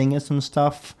guessing at some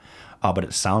stuff, but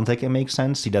it sounds like it makes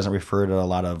sense. He doesn't refer to a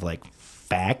lot of like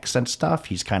facts and stuff.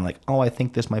 He's kind of like, I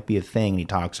think this might be a thing, and he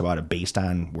talks about it based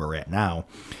on where we're at now.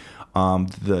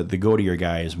 The Godier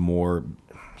guy is more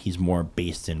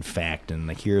based in fact, and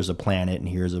like, here's a planet and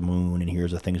here's a moon and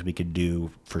here's the things we could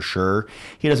do for sure.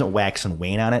 He doesn't wax and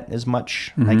wane on it as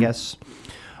much, I guess.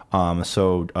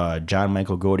 So John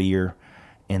Michael Godier,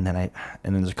 and then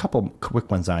there's a couple quick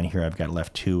ones on here I've got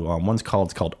left too. It's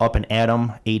called Up and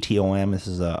Atom, ATOM. This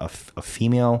is a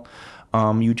female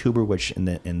YouTuber, which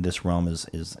in this realm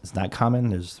is not common.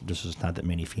 There's just not that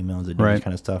many females that do this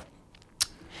kind of stuff.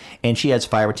 And she has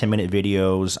 5 or 10 minute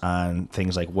videos on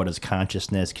things like, what is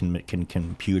consciousness? Can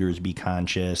computers be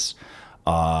conscious?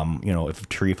 If a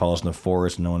tree falls in the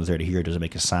forest and no one's there to hear it, does it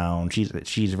make a sound?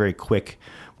 She's very quick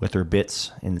with her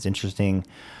bits, and it's interesting.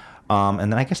 And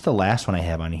then I guess the last one I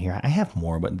have on here, I have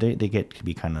more, but they get to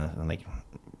be kind of like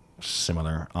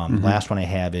similar. The last one I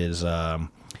have is a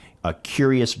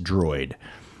Curious Droid,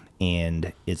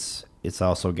 and it's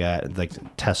also got like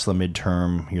Tesla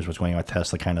midterm. Here's what's going on with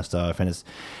Tesla kind of stuff, and it's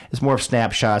more of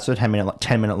snapshots, so 10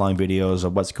 minute long videos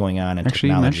of what's going on in technology.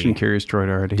 You mentioned Curious Droid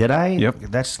already. Did I? Yep.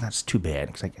 That's too bad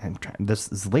because I'm trying.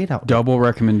 This is laid out. Double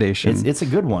recommendation. It's a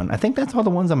good one. I think that's all the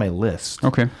ones on my list.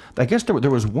 Okay. I guess there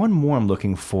was one more I'm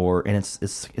looking for, and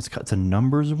it's a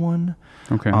numbers one.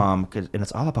 Okay. And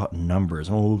it's all about numbers.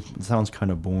 Oh, it sounds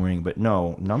kind of boring, but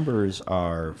no, numbers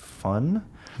are fun.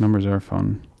 Numbers are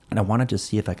fun. And I wanted to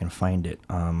see if I can find it.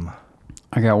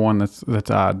 I got one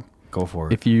that's odd. Go for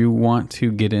it. If you want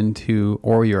to get into,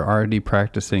 or you're already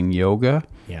practicing yoga,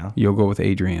 Yoga with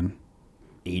Adrienne.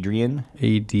 Adrienne?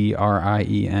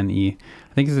 Adrienne.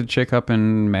 I think it's a chick up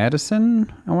in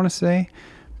Madison, I want to say.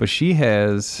 But she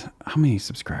has, how many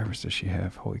subscribers does she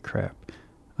have? Holy crap.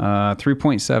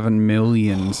 3.7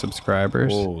 million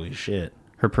subscribers. Holy shit.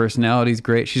 Her personality's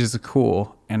great. She's just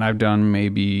cool. And I've done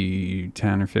maybe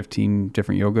 10 or 15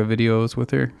 different yoga videos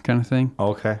with her, kind of thing.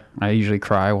 Okay. I usually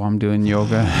cry while I'm doing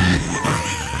yoga.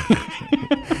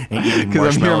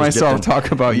 Because I'm hearing myself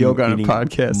talk about yoga on a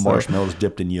podcast. Marshmallows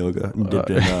dipped in yoga.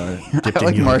 I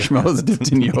like marshmallows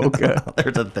dipped in yoga.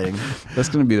 There's a thing. That's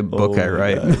going to be the book I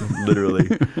write. God, literally.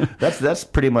 That's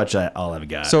pretty much all I've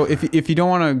got. So if you don't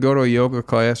want to go to a yoga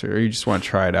class, or you just want to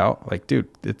try it out, like, dude,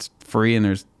 it's free, and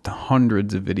there's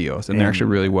hundreds of videos, and they're actually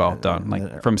really well done,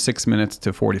 like from 6 minutes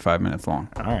to 45 minutes long.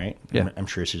 All right. Yeah. I'm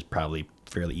sure she's probably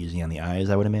fairly easy on the eyes,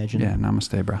 I would imagine. Yeah,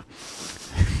 namaste, bro.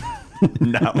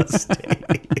 Namaste.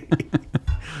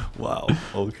 Wow.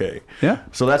 Okay. Yeah.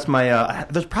 So that's my.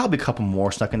 There's probably a couple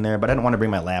more stuck in there, but I don't want to bring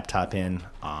my laptop in.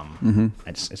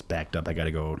 It's backed up. I got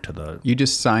to go to the. You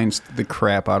just signed the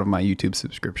crap out of my YouTube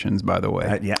subscriptions, by the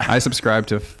way. Yeah. I subscribe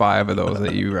to 5 of those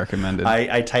that you recommended.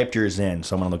 I typed yours in,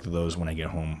 so I'm gonna look at those when I get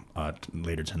home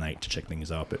later tonight to check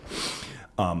things out. But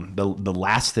the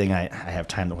last thing I have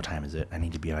time. What time is it? I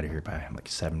need to be out of here by like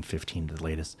 7:15 to the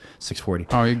latest, 6:40.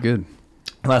 Oh, you're good.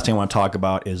 The last thing I want to talk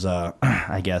about is,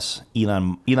 I guess,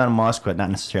 Elon Musk, but not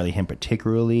necessarily him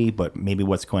particularly, but maybe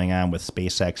what's going on with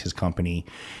SpaceX, his company,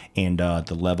 and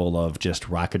the level of just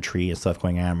rocketry and stuff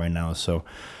going on right now. So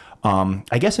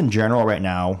I guess in general right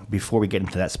now, before we get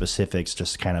into that specifics,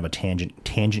 just kind of a tangent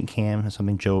cam,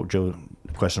 something Joe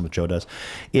question what Joe does,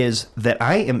 is that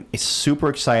I am super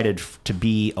excited to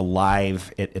be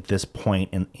alive at this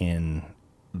point in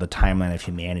the timeline of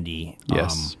humanity.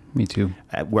 Yes, me too.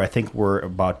 Where I think we're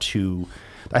about to,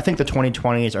 I think the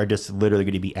 2020s are just literally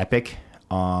going to be epic.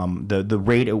 The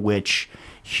rate at which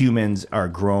humans are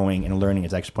growing and learning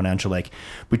is exponential. Like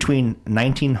between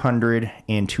 1900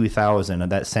 and 2000 of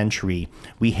that century,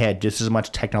 we had just as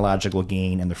much technological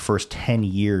gain in the first 10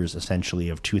 years essentially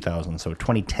of 2000. So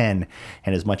 2010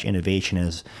 had as much innovation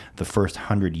as the first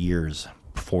 100 years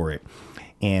before it.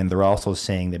 And they're also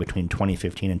saying that between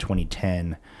 2015 and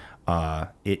 2010,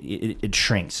 it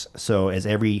shrinks. So as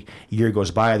every year goes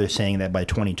by, they're saying that by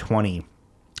 2020,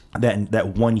 that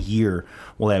 1 year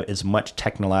will have as much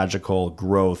technological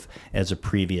growth as the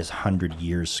previous 100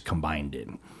 years combined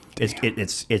did.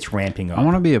 It's ramping up. I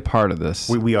want to be a part of this.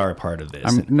 We are a part of this.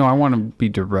 I want to be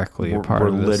directly a part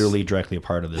of this. We're literally directly a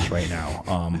part of this right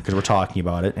now because we're talking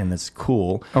about it, and it's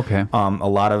cool. Okay. A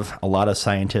lot of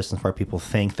scientists and smart people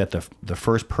think that the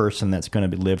first person that's going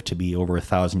to live to be over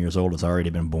 1,000 years old has already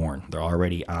been born. They're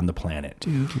already on the planet.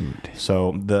 Dude.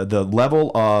 So the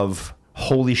level of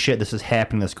holy shit, this is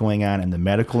happening, that's going on in the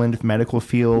medical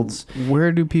fields.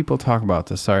 Where do people talk about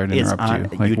this? Sorry to interrupt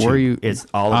you. Like, YouTube. Where are you? It's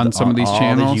all on some of these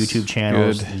channels. All the YouTube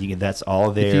channels. That's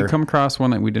all there. If you come across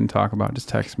one that we didn't talk about, just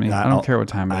text me. I don't care what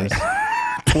time it is.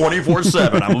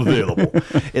 24/7, I'm available.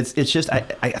 It's just I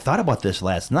thought about this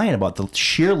last night about the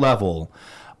sheer level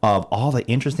of all the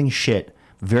interesting shit,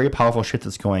 very powerful shit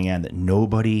that's going on that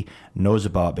nobody knows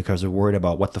about because they're worried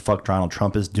about what the fuck Donald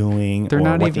Trump is doing the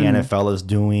NFL is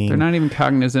doing. They're not even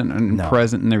cognizant and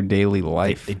present in their daily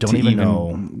life. They don't even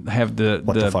know have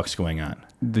what the fuck's going on.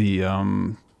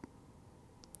 The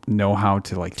know how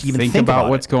to think about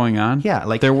what's going on. Yeah,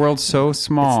 like their world's so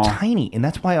small. It's tiny, and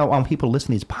that's why I want people to listen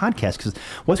to these podcasts because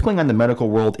what's going on in the medical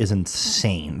world is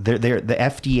insane. The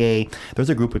FDA,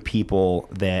 there's a group of people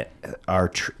that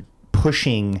are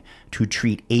pushing to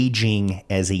treat aging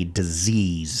as a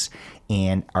disease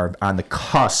and are on the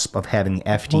cusp of having the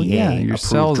FDA your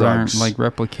cells drugs. Aren't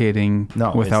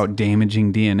replicating without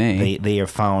damaging DNA. They have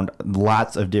found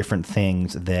lots of different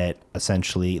things that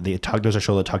essentially there's a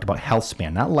show that talked about health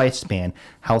span, not lifespan,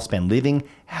 health span, living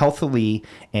healthily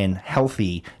and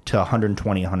healthy to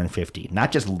 120, 150,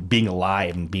 not just being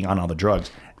alive and being on all the drugs.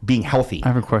 Being healthy. I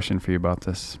have a question for you about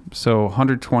this. So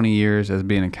 120 years as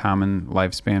being a common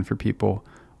lifespan for people,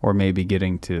 or maybe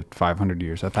getting to 500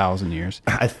 years, 1,000 years.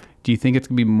 Do you think it's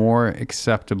going to be more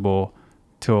acceptable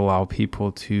to allow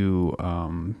people to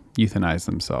euthanize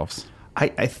themselves?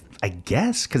 I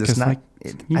guess, because it's not...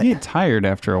 you get tired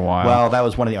after a while. Well, that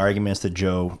was one of the arguments that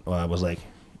Joe was like,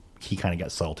 he kind of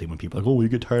got salty when people are like, oh, you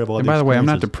get tired of all these. By the way, I'm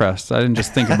not depressed. I didn't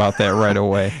just think about that right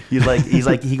away. He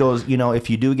goes, if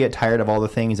you do get tired of all the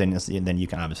things, then you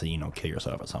can obviously, kill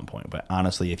yourself at some point. But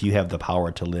honestly, if you have the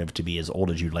power to live to be as old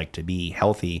as you'd like to be,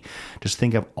 healthy, just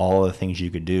think of all the things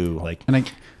you could do.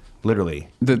 Literally.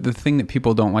 The thing that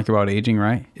people don't like about aging,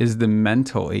 right, is the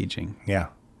mental aging. Yeah.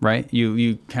 Right?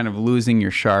 You kind of losing your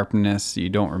sharpness, you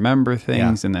don't remember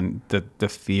things, and then the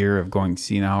fear of going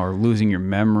senile or losing your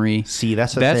memory. See,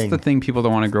 that's the thing people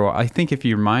don't want to grow up. I think if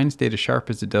your mind stayed as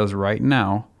sharp as it does right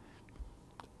now,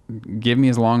 give me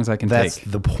as long as I can take. That's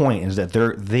the point, is that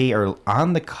they are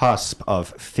on the cusp of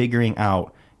figuring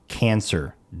out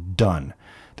cancer. Done.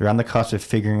 They're on the cusp of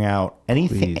figuring out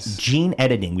anything. Please. Gene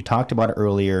editing, we talked about it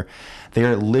earlier.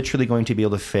 They're literally going to be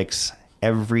able to fix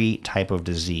every type of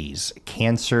disease,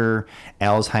 cancer,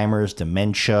 Alzheimer's,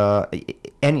 dementia,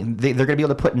 and they're going to be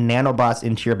able to put nanobots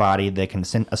into your body that can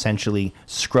essentially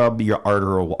scrub your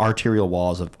arterial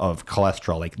walls of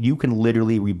cholesterol. Like, you can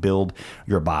literally rebuild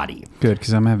your body. Good,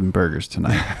 because I'm having burgers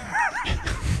tonight.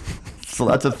 So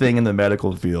that's a thing in the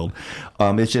medical field.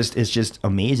 It's just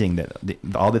amazing that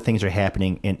all the things are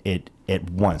happening at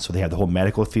once. So they have the whole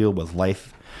medical field with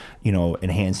life,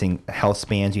 enhancing health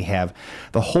spans. You have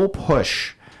the whole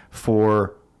push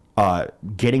for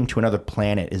getting to another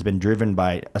planet has been driven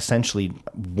by essentially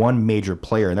one major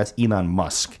player, and that's Elon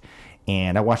Musk.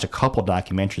 And I watched a couple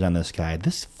documentaries on this guy.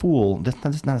 This fool, that's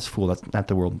not this fool, that's not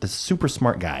the word. This super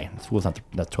smart guy. This fool's not,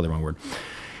 that's totally the wrong word.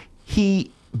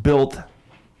 He built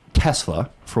Tesla,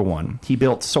 for one. He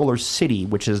built Solar City,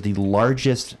 which is the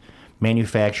largest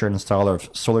manufacturer and installer of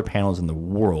solar panels in the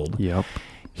world. Yep.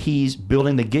 He's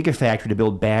building the Gigafactory to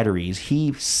build batteries.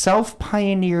 He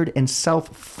self-pioneered and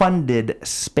self-funded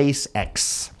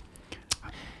SpaceX.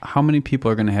 How many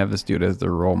people are going to have this dude as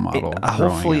their role model?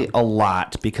 Hopefully a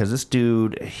lot, because this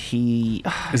dude, he...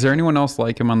 Is there anyone else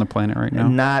like him on the planet right now?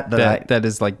 Not that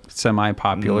is like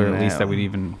semi-popular, at least that we'd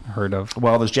even heard of.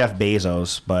 Well, there's Jeff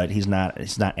Bezos, but he's not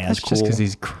as That's cool. Just because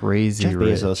he's crazy Jeff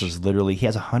rich. Bezos is literally, he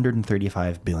has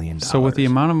 $135 billion. So with the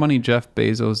amount of money Jeff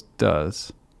Bezos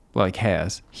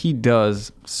he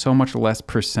does so much less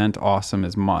percent awesome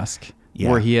as Musk. Yeah.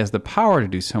 Where he has the power to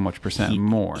do so much percent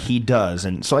more. He does.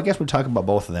 And so I guess we'll talk about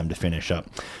both of them to finish up.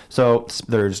 So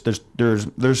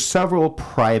there's several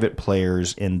private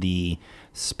players in the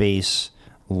space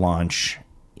launch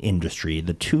industry.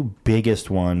 The two biggest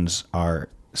ones are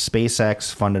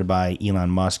SpaceX, funded by Elon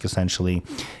Musk essentially,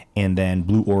 and then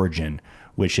Blue Origin,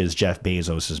 which is Jeff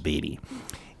Bezos' baby.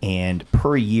 And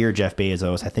per year, Jeff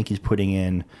Bezos, I think he's putting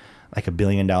in like $1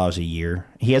 billion a year.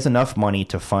 He has enough money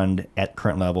to fund at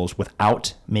current levels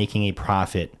without making a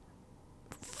profit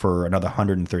for another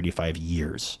 135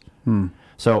 years.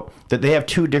 So they have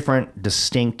two different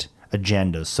distinct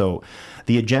agendas. So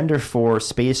the agenda for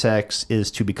SpaceX is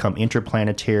to become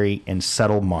interplanetary and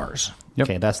settle Mars. Yep.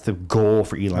 Okay, that's the goal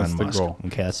for Elon Musk. That's the goal.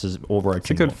 Okay, that's his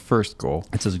overarching goal. It's a good first goal.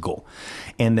 It's his goal.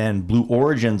 And then Blue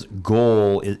Origin's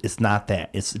goal is not that.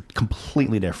 It's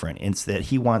completely different. It's that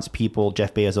he wants people,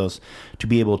 Jeff Bezos, to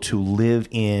be able to live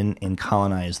in and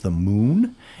colonize the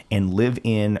moon and live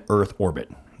in Earth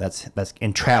orbit. That's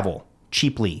and travel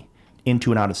cheaply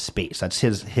into and out of space. That's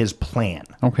his plan.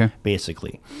 Okay.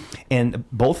 Basically. And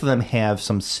both of them have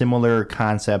some similar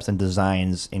concepts and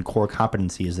designs and core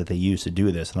competencies that they use to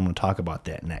do this, and I'm going to talk about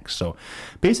that next. So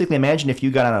basically, imagine if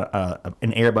you got on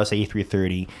an Airbus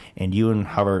A330 and you and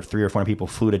however 3 or 4 people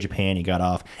flew to Japan, you got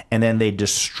off, and then they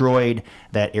destroyed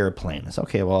that airplane. It's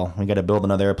okay, well, we got to build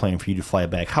another airplane for you to fly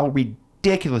back. How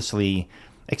ridiculously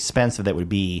expensive that would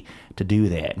be to do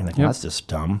that. And you're like, well, that's just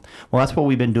dumb. Well, that's what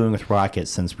we've been doing with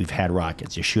rockets since we've had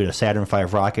rockets. You shoot a Saturn V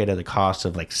rocket at a cost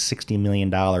of like $60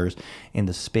 million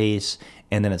into space,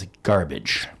 and then it's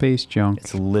garbage. Space junk.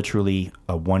 It's literally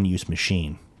a one-use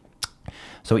machine.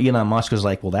 So Elon Musk was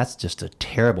like, well, that's just a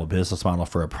terrible business model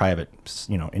for a private,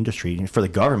 industry. For the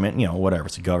government, whatever,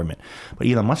 it's a government. But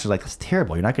Elon Musk was like, that's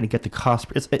terrible. You're not going to get the cost.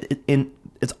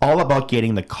 It's all about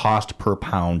getting the cost per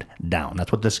pound down.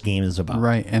 That's what this game is about.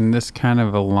 Right, and this kind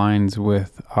of aligns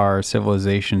with our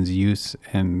civilization's use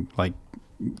and like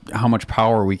how much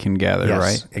power we can gather,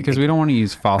 right? Because we don't want to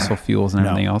use fossil fuels and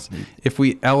everything else. If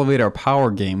we elevate our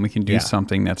power game, we can do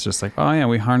something that's just like, oh yeah,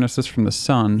 we harness this from the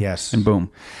sun, and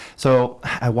boom. So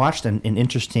I watched an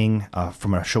interesting,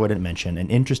 from a show I didn't mention,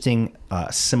 an interesting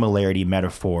similarity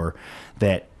metaphor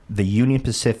that the Union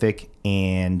Pacific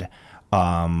and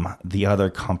the other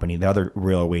company, the other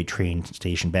railway train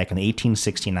station back in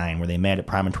 1869, where they met at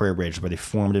Promontory Ridge, where they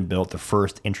formed and built the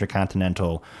first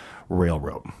intercontinental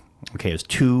railroad. Okay, it was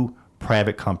 2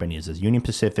 private companies. There's Union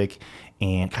Pacific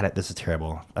and, God, this is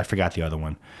terrible. I forgot the other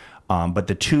one. But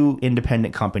the 2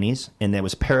 independent companies, and that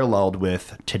was paralleled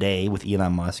with today with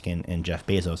Elon Musk and Jeff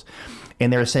Bezos.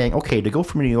 And they were saying, okay, to go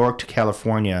from New York to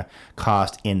California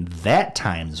cost in that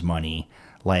time's money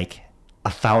like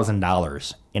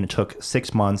 $1,000. And it took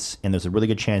 6 months, and there's a really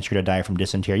good chance you're going to die from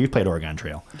dysentery. You've played Oregon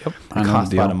Trail. Yep. It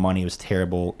cost a lot of money. It was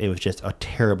terrible. It was just a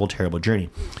terrible, terrible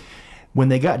journey. When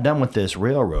they got done with this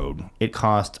railroad, it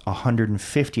cost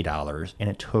 $150, and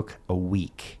it took a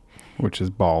week. Which is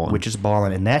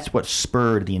balling. And that's what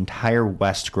spurred the entire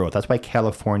West growth. That's why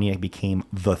California became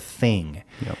the thing.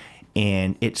 Yep.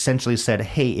 And it essentially said,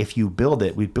 hey, if you build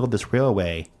it, we build this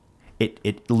railway,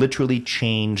 it literally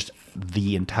changed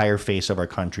the entire face of our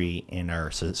country and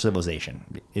our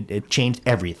civilization. It changed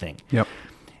everything. Yep.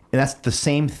 And that's the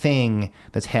same thing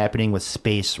that's happening with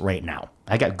space right now.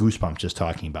 I got goosebumps just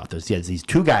talking about this. There's these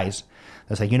 2 guys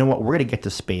that's like, you know what, we're going to get to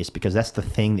space because that's the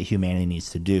thing that humanity needs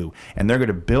to do. And they're going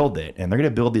to build it. And they're going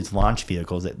to build these launch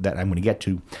vehicles that I'm going to get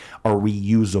to are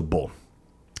reusable.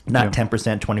 Not 10%,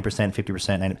 20%,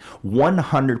 50%, and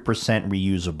 100%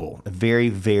 reusable. Very,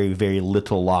 very, very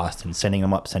little lost in sending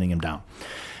them up, sending them down,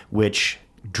 which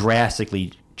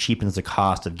drastically cheapens the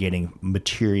cost of getting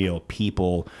material,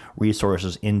 people,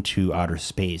 resources into outer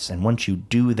space. And once you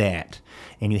do that,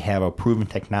 and you have a proven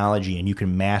technology, and you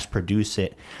can mass produce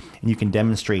it, and you can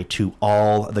demonstrate to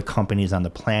all the companies on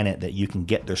the planet that you can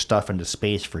get their stuff into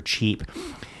space for cheap,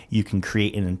 you can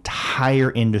create an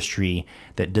entire industry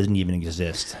that doesn't even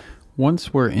exist.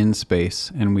 Once we're in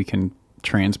space and we can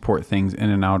transport things in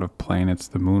and out of planets,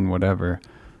 the moon, whatever,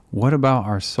 what about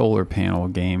our solar panel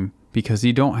game? Because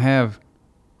you don't have,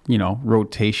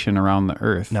 rotation around the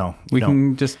Earth. No, we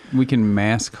can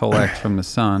mass collect from the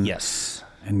sun. Yes,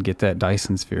 and get that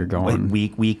Dyson sphere going.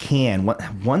 We can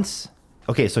once.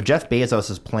 Okay, so Jeff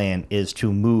Bezos' plan is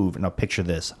to move. Now picture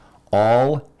this: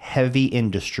 all heavy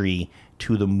industry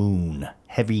to the moon.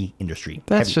 Heavy industry.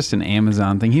 That's just an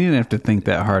Amazon thing. He didn't have to think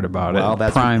that hard about it.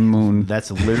 That's Prime Moon. That's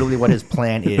literally what his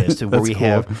plan is. To where we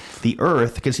have the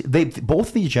Earth, because both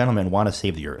of these gentlemen want to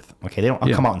save the Earth. Okay, they don't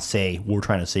come out and say we're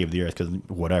trying to save the Earth because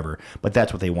whatever, but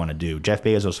that's what they want to do. Jeff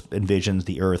Bezos envisions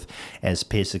the Earth as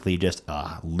basically just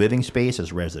a living space,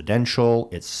 as residential,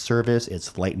 it's service,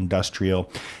 it's light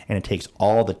industrial, and it takes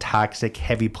all the toxic,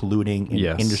 heavy polluting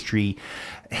industry,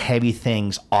 heavy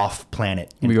things off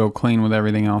planet. We go clean with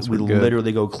everything else. We literally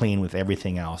go clean with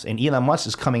everything else. And Elon Musk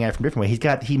is coming at it from a different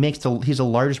way. He's the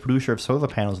largest producer of solar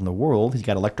panels in the world. He's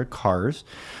got electric cars.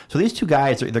 So these two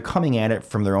guys, they're coming at it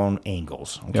from their own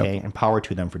angles. Okay, and power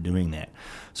to them for doing that.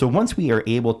 So once we are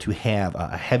able to have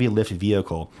a heavy lift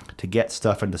vehicle to get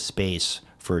stuff into space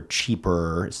for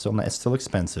cheaper, it's still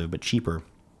expensive, but cheaper,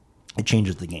 it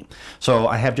changes the game. So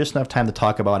I have just enough time to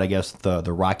talk about, I guess, the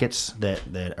rockets that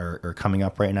are coming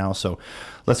up right now. So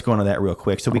let's go into that real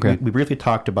quick. So we briefly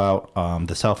talked about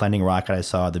the self-landing rocket. I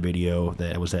saw the video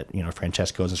that was at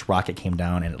Francesco's. This rocket came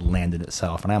down and it landed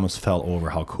itself, and I almost fell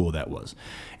over how cool that was.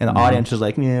 And the audience was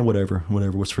like, yeah, whatever.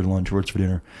 What's for lunch? What's for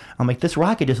dinner? I'm like, this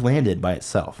rocket just landed by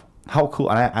itself. How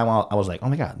cool. And I was like, oh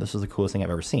my God, this is the coolest thing I've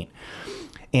ever seen.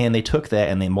 And they took that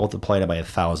and they multiplied it by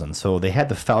 1,000. So they had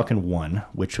the Falcon 1,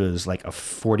 which was like a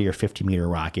 40 or 50 meter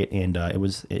rocket, and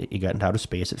it got into outer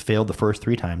space. It failed the first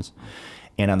 3 times,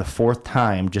 and on the 4th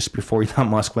time, just before Elon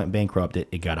Musk went bankrupt,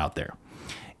 it got out there.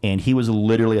 And he was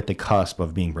literally at the cusp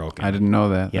of being broken. I didn't know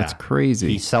that. Yeah. That's crazy.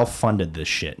 He self-funded this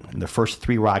shit. The first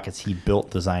 3 rockets he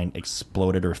built, designed,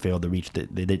 exploded or failed to reach. They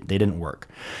didn't work.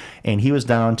 And he was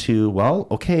down to, well,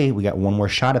 okay, we got one more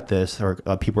shot at this. Or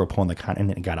people were pulling the con,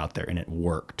 and it got out there, and it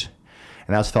worked.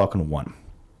 And that was Falcon 1.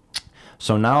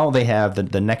 So now they have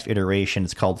the next iteration.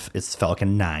 It's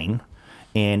Falcon 9.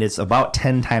 And it's about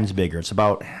 10 times bigger. It's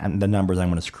about, the numbers I'm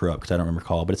going to screw up because I don't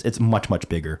recall, but it's much, much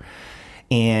bigger.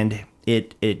 And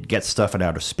it gets stuff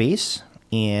out of space,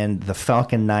 and the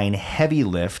Falcon 9 heavy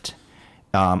lift,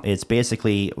 it's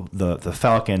basically the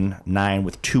Falcon 9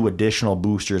 with 2 additional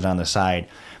boosters on the side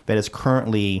that is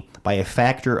currently, by a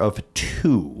factor of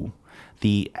 2,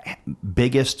 the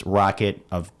biggest rocket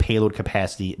of payload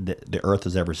capacity that the Earth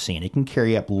has ever seen. It can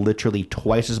carry up literally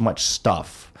twice as much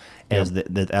stuff as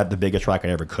the biggest rocket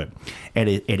ever could, at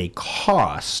a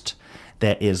cost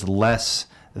that is less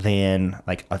than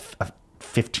like a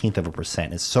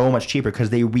 0.1%. It's so much cheaper because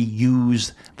they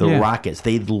reuse the rockets.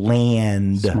 They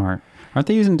land. Smart. Aren't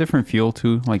they using different fuel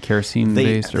too, like kerosene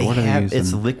based, or what are they using?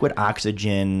 It's liquid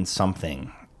oxygen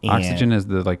something. Oxygen is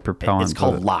the propellant. It's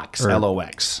called LOX.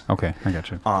 LOX. Okay, I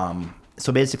got you.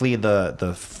 So basically,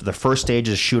 the first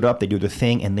stages shoot up. They do the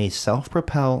thing, and they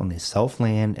self-propel and they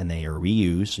self-land and they are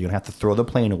reused. So you don't have to throw the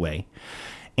plane away,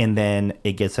 and then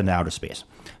it gets into outer space.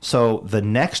 So the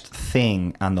next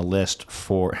thing on the list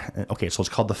so it's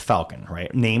called the Falcon,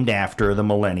 right? Named after the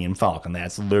Millennium Falcon.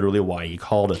 That's literally why he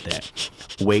called it that.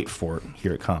 Wait for it.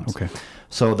 Here it comes. Okay.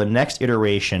 So the next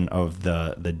iteration of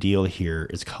the deal here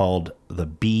is called the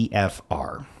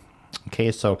BFR.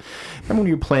 Okay, so remember when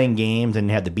you were playing games and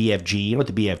you had the BFG? You know what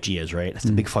the BFG is, right? That's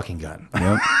the big fucking gun.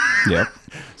 Yep.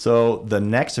 So the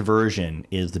next version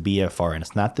is the BFR, and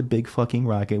it's not the big fucking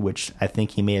rocket, which I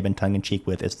think he may have been tongue-in-cheek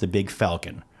with. It's the big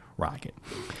Falcon rocket.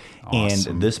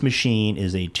 Awesome. And this machine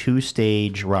is a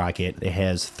 2-stage rocket. It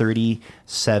has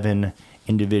 37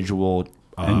 individual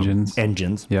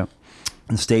engines. Yep.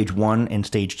 And stage 1 and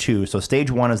stage 2. So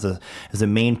stage 1 is the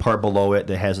main part below it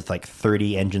that has like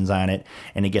 30 engines on it,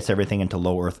 and it gets everything into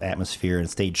low Earth atmosphere. And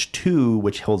stage 2,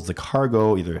 which holds the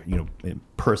cargo, either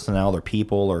personnel or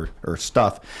people or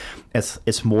stuff,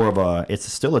 it's more of it's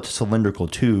still a cylindrical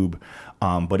tube,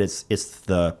 but it's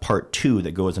the part 2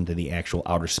 that goes into the actual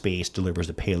outer space, delivers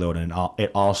the payload, and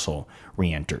it also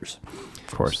re-enters.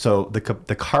 Of course. So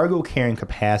the cargo carrying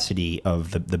capacity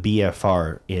of the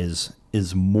BFR is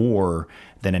more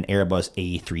than an Airbus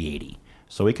A380.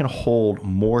 So it can hold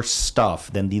more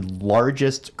stuff than the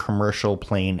largest commercial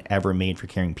plane ever made for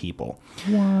carrying people.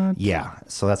 What? Yeah,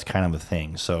 so that's kind of a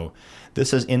thing. So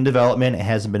this is in development. It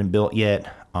hasn't been built yet.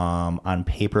 On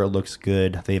paper, it looks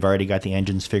good. They've already got the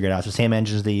engines figured out. It's the same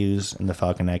engines they use in the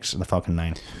Falcon X and the Falcon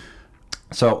 9.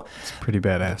 So it's pretty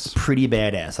badass. Pretty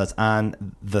badass.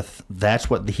 That's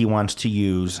what he wants to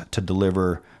use to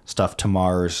deliver stuff to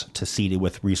Mars to seed it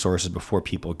with resources before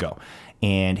people go.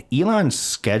 And Elon's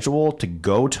schedule to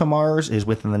go to Mars is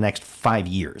within the next 5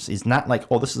 years. It's not like,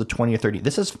 oh, this is a 20 or 30.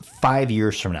 This is 5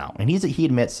 years from now. And he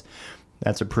admits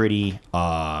that's a pretty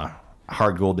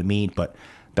hard goal to meet, but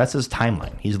that's his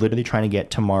timeline. He's literally trying to get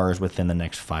to Mars within the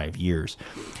next 5 years.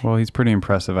 Well, he's pretty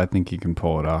impressive. I think he can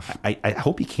pull it off. I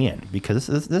hope he can, because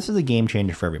this is a game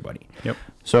changer for everybody. Yep.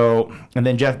 So, and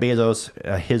then Jeff Bezos,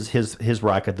 his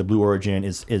rocket, the Blue Origin,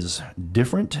 is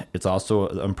different. It's also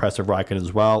an impressive rocket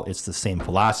as well. It's the same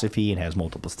philosophy. It has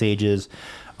multiple stages.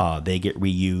 They get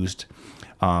reused.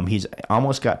 He's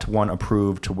almost got to one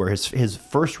approved to where his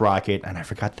first rocket, and I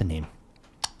forgot the name,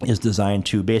 is designed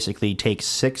to basically take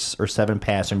 6 or 7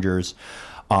 passengers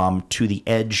to the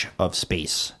edge of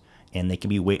space. And they can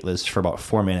be weightless for about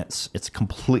 4 minutes. It's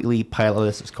completely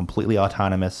pilotless. It's completely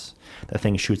autonomous. The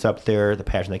thing shoots up there. The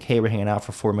passenger's like, hey, we're hanging out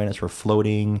for 4 minutes. We're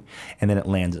floating. And then it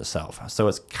lands itself. So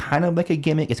it's kind of like a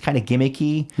gimmick. It's kind of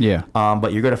gimmicky. Yeah.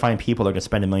 But you're going to find people that are going to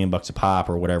spend $1 million a pop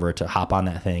or whatever to hop on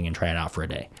that thing and try it out for a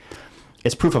day.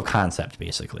 It's proof of concept,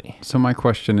 basically. So my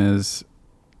question is,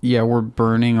 yeah, we're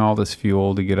burning all this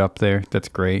fuel to get up there. That's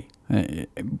great.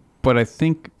 But I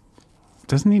think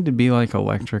doesn't need to be like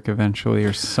electric eventually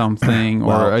or something,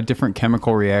 well, or a different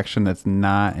chemical reaction that's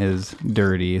not as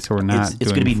dirty. So we're not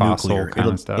it's doing be fossil nuclear. kind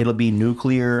of stuff. It'll be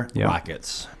nuclear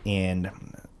rockets. And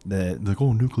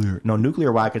nuclear. No,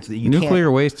 nuclear rockets.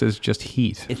 Nuclear waste is just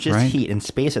heat. It's just heat. In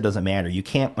space, it doesn't matter. You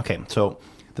can't. Okay, so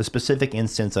the specific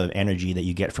instance of energy that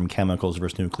you get from chemicals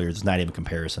versus nuclear is not even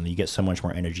comparison. You get so much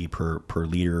more energy per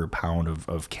liter, pound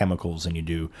of chemicals than you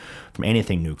do from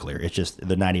anything nuclear. It's just,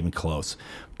 they're not even close.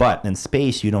 But in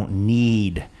space, you don't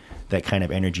need that kind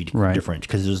of energy difference,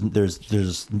 because there's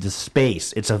the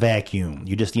space. It's a vacuum.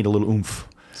 You just need a little oomph.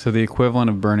 So the equivalent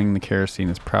of burning the kerosene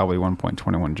is probably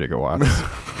 1.21 gigawatts.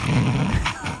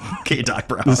 Okay, Doc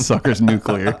Brown. This sucker's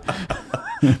nuclear.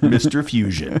 Mr.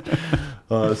 Fusion.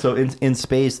 So in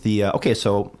space,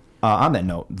 on that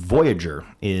note, Voyager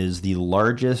is the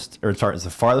largest, it's the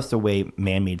farthest away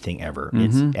man-made thing ever.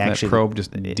 Mm-hmm. It's actually that probe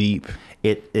just deep.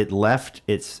 It passed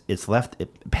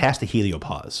the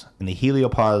heliopause, and the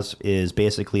heliopause is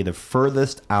basically the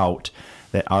furthest out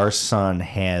that our sun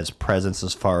has presence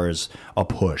as far as a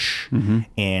push. Mm-hmm.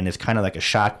 And it's kind of like a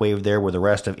shock wave there where the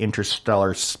rest of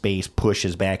interstellar space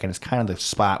pushes back, and it's kind of the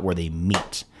spot where they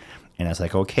meet. And it's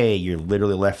like, okay, you're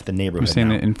literally left the neighborhood. You're saying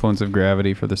now. The influence of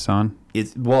gravity for the sun?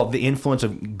 The influence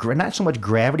of not so much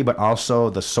gravity, but also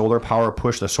the solar power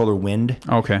push, the solar wind,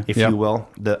 if you will.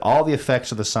 All the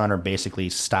effects of the sun are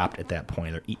basically stopped at that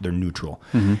point. They're neutral.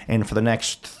 Mm-hmm. And for the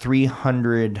next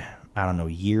 300,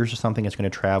 years or something, it's going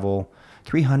to travel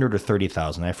 300 or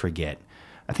 30,000, I forget.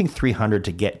 I think 300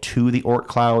 to get to the Oort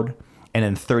cloud, and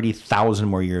then 30,000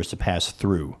 more years to pass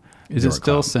through. Is it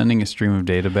still sending a stream of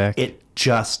data back? It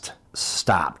just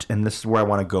stopped, and this is where I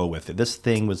want to go with it. This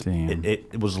thing was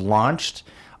it was launched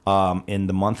in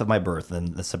the month of my birth,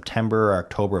 in the September or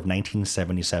October of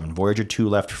 1977. Voyager 2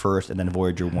 left first, and then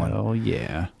Voyager 1. Oh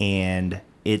yeah. And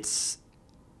its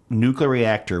nuclear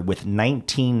reactor with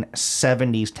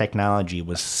 1970s technology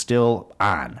was still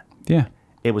on. Yeah.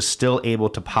 It was still able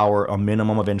to power a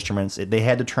minimum of instruments. They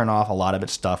had to turn off a lot of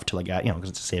its stuff to because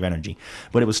it's to save energy.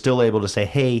 But it was still able to say,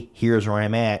 hey, here's where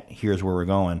I'm at. Here's where we're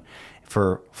going.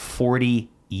 For 40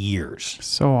 years.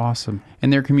 So awesome.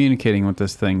 And they're communicating with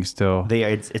this thing still.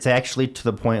 It's actually to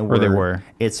the point where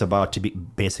it's about to be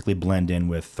basically blend in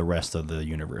with the rest of the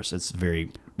universe. It's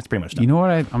pretty much done. You know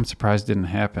what I'm surprised didn't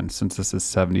happen, since this is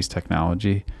 70s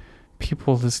technology?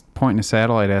 People just pointing a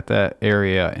satellite at that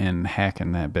area and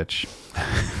hacking that bitch.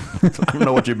 I don't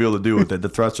know what you'd be able to do with it. The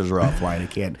thrusters are offline. You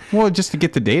can't. Well, just to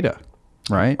get the data,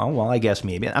 right? Oh, well, I guess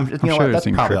maybe. I'm sure that's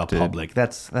probably all public.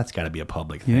 That's got to be a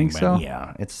public thing. You think so?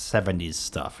 Yeah, it's 70s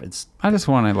stuff. I just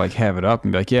want to have it up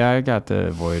and be like, yeah, I got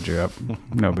the Voyager up.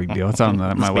 No big deal. It's on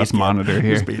my left monitor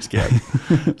here. Space Cab.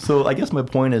 So I guess my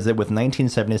point is that with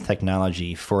 1970s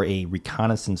technology for a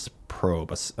reconnaissance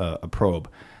probe, a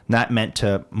probe, not meant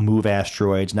to move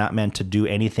asteroids, not meant to do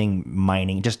anything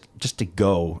mining, just to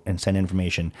go and send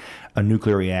information, a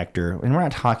nuclear reactor. And we're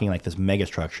not talking like this mega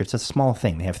structure. It's a small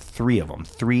thing. They have 3 of them.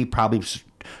 3 probably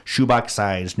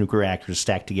shoebox-sized nuclear reactors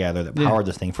stacked together that power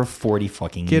this thing for 40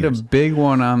 fucking years. Get a big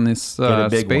one on this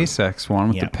SpaceX one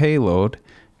with the payload.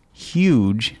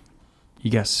 huge. You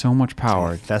got so much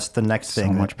power. That's the next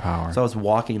thing. So much power. So I was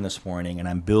walking this morning, and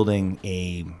I'm building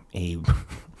a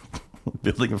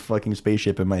building a fucking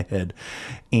spaceship in my head,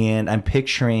 and I'm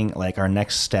picturing like our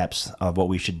next steps of what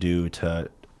we should do to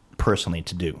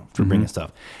bringing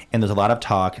stuff. And there's a lot of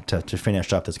talk to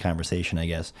finish up this conversation, I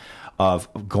guess, of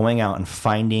going out and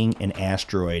finding an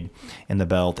asteroid in the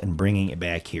belt and bringing it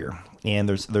back here. And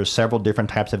there's several different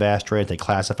types of asteroids. They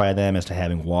classify them as to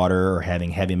having water or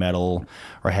having heavy metal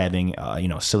or having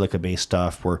silica-based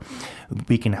stuff, where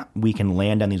we can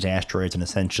land on these asteroids and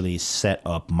essentially set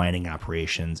up mining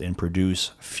operations and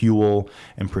produce fuel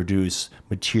and produce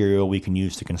material we can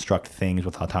use to construct things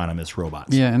with autonomous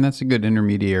robots. Yeah, and that's a good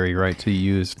intermediary, right, to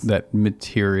use that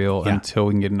material until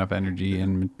we can get enough energy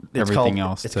and everything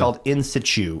else. It's called in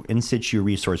situ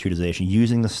resource utilization,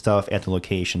 using the stuff at the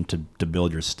location to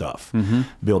build your stuff.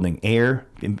 Building air,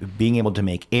 being able to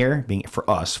make air,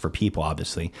 for people,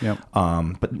 obviously. Yep.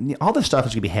 But all this stuff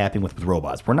is going to be happening with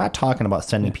robots. We're not talking about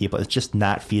sending people. It's just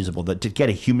not feasible to get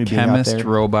a human being out there.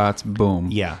 Robots, boom.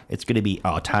 Yeah, it's going to be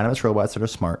autonomous robots that are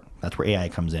smart. That's where AI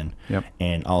comes in. Yep.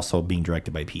 And also being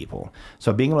directed by people.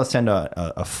 So being able to send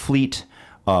a fleet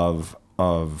of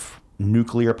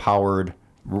nuclear-powered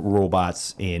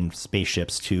robots and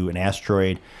spaceships to an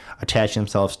asteroid, attaching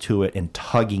themselves to it and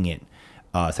tugging it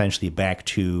essentially back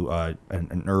to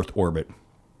an Earth orbit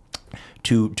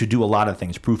to do a lot of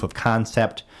things. Proof of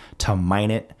concept, to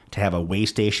mine it, to have a way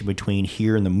station between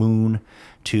here and the moon,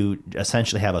 to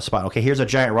essentially have a spot. Okay, here's a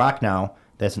giant rock now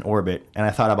that's in orbit, and I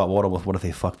thought about what if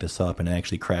they fuck this up and it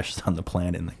actually crashes on the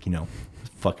planet and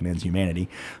fucking ends humanity.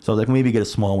 So maybe get a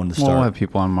small one to start. We'll have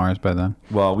people on Mars by then.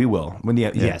 Well, we will.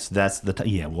 Yes, that's the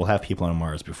we'll have people on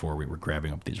Mars before we were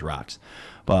grabbing up these rocks.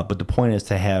 But the point is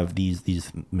to have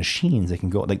these machines that can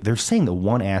go, like they're saying that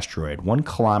one asteroid, 1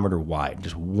 kilometer wide,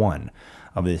 just one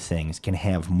of these things can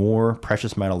have more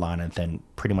precious metal on it than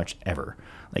pretty much ever.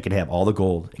 Like it can have all the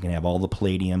gold, it can have all the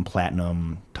palladium,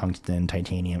 platinum, tungsten,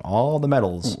 titanium, all the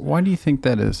metals. Why do you think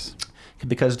that is?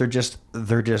 Because they're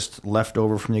just left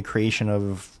over from the creation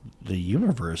of the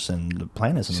universe and the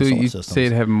planets and the solar systems. So you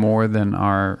say it have more than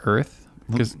our Earth?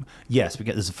 Yes,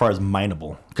 because as far as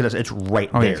mineable, because it's right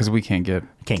there. Oh yeah, because we can't get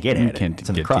at it. It's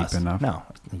in the crust. Deep enough. No,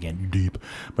 again, deep,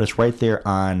 but it's right there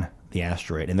on the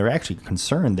asteroid, and they're actually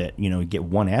concerned that you get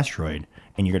one asteroid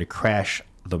and you're going to crash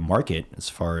the market as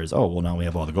far as now we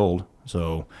have all the gold.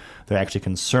 So they're actually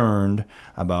concerned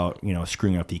about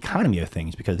screwing up the economy of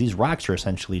things, because these rocks are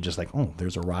essentially just like,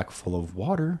 there's a rock full of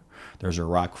water, there's a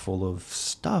rock full of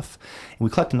stuff, and we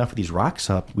collect enough of these rocks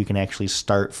up, we can actually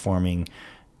start forming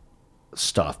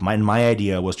stuff. My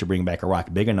idea was to bring back a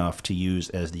rock big enough to use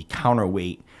as the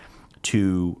counterweight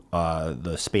to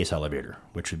the space elevator,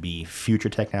 which would be future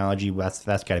technology. That's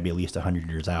got to be at least 100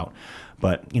 years out.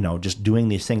 But just doing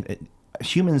these things,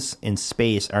 humans in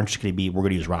space aren't just going to be, we're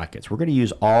going to use rockets. We're going to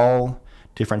use all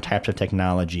different types of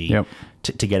technology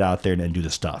to get out there and do the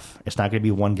stuff. It's not going to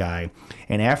be one guy.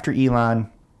 And after Elon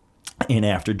and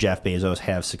after Jeff Bezos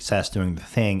have success doing the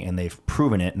thing, and they've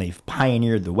proven it and they've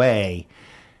pioneered the way,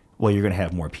 well, you're going to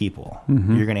have more people.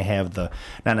 You're going to have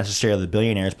not necessarily the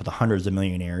billionaires, but the hundreds of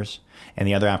millionaires and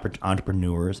the other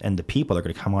entrepreneurs and the people that are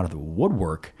going to come out of the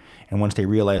woodwork. And once they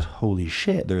realize, holy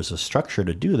shit, there's a structure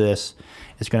to do this,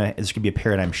 it's going to be a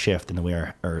paradigm shift in the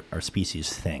way our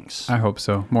species thinks. I hope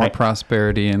so. More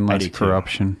prosperity and less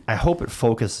corruption. I hope it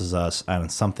focuses us on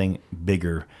something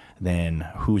bigger than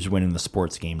who's winning the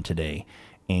sports game today,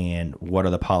 and what are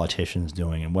the politicians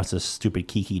doing, and what's this stupid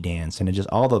kiki dance, and just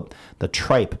all the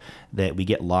tripe that we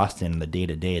get lost in the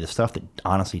day-to-day, the stuff that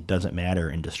honestly doesn't matter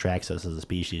and distracts us as a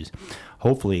species.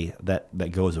 Hopefully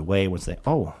that goes away once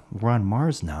we're on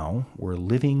Mars now. We're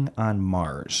living on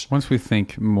Mars. Once we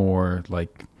think more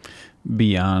like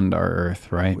beyond our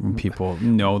Earth, right? When people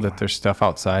know that there's stuff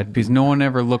outside, because no one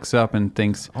ever looks up and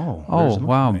thinks,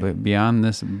 wow, but beyond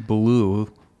this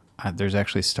blue, there's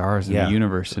actually stars in the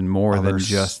universe, and more than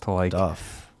just like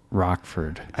stuff.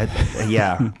 Rockford. I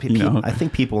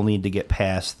think people need to get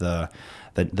past the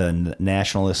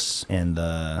nationalists and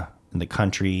the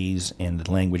countries and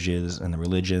the languages and the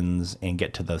religions, and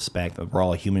get to the fact that we're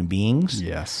all human beings.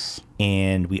 Yes.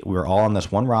 And we're all on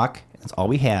this one rock. That's all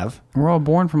we have. We're all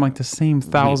born from like the same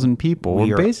 1,000 people.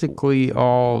 We're basically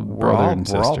all brother and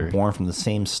sister. We're all born from the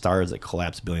same stars that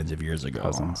collapsed billions of years ago.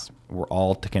 Cousins. We're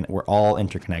all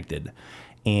interconnected.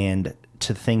 And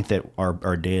to think that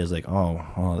our day is like,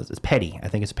 it's petty. I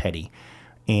think it's petty.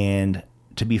 And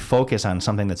to be focused on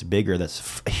something that's bigger,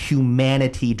 that's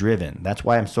humanity driven. That's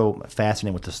why I'm so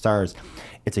fascinated with the stars.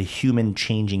 It's a human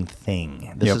changing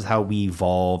thing. This is how we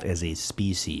evolve as a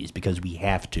species, because we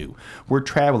have to. We're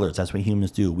travelers. That's what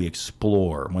humans do. We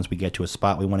explore. Once we get to a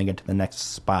spot, we want to get to the next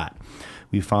spot.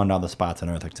 We found all the spots on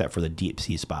Earth except for the deep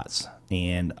sea spots.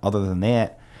 And other than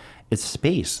that, it's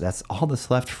space. That's all that's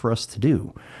left for us to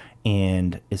do.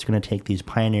 And it's going to take these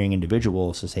pioneering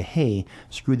individuals to say, hey,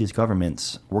 screw these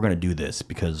governments. We're going to do this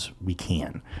because we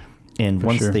can. And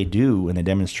once they do, and they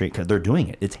demonstrate, because they're doing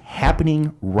it, it's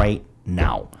happening right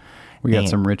now. We got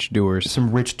some rich doers.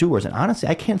 And honestly,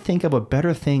 I can't think of a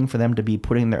better thing for them to be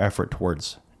putting their effort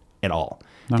towards at all.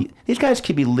 No. These guys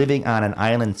could be living on an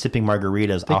island sipping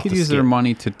margaritas. They could use their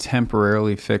money to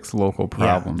temporarily fix local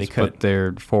problems, they could. But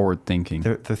they're forward thinking.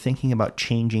 They're thinking about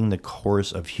changing the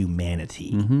course of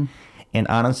humanity. Mm-hmm. And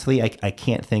honestly, I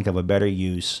can't think of a better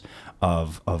use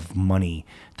of money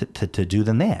to do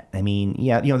than that. I mean,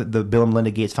 the Bill and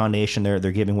Melinda Gates Foundation, they're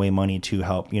giving away money to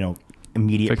help,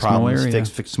 immediate fix problems, malaria.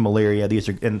 fix malaria.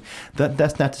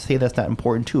 That's not to say that's not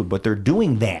important too, but they're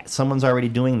doing that. Someone's already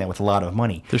doing that with a lot of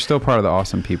money. They're still part of the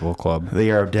Awesome People Club.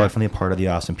 They are definitely a part of the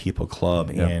Awesome People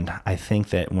Club. Yep. And I think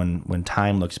that when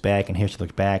time looks back, and history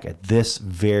looks back at this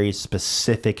very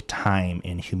specific time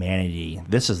in humanity,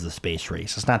 this is the space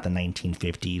race. It's not the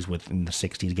 1950s in the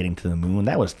 60s getting to the moon.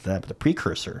 That was the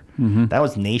precursor. Mm-hmm. That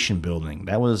was nation building.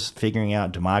 That was figuring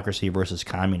out democracy versus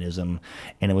communism,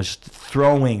 and it was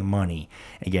throwing money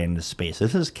again into space.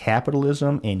 This is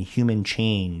capitalism and human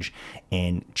change,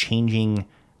 and changing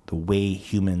the way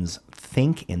humans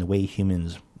think and the way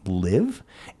humans live,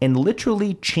 and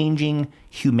literally changing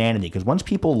humanity. Because once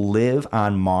people live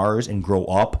on Mars and grow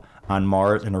up on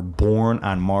Mars and are born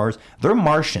on Mars, they're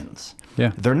Martians.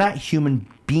 Yeah. They're not human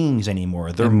beings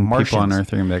anymore. They're Martians. People on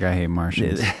Earth are going to be like, I hate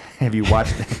Martians. Have you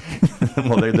watched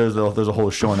well, there's a whole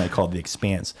show on that called The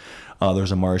Expanse.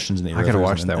 There's a Martians and the I got to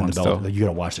watch that one still. You got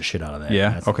to watch the shit out of that.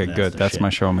 Yeah? Okay, good. That's my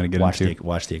show I'm going to get into.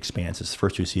 Watch The Expanse. It's the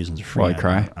first 2 seasons are free. Will I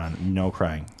cry? No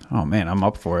crying. Oh, man, I'm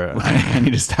up for it. I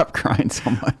need to stop crying so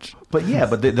much. But yeah,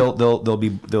 they'll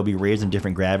be raised in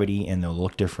different gravity, and they'll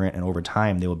look different, and over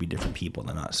time they will be different people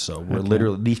than us. So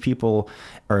these people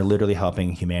are literally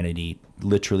helping humanity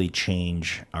literally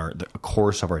change the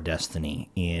course of our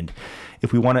destiny. And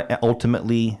if we want to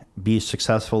ultimately be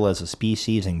successful as a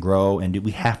species and grow, and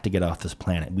we have to get off this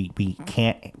planet. We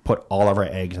can't put all of our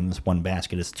eggs in this one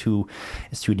basket. It's too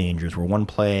dangerous. We're one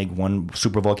plague, one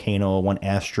supervolcano, one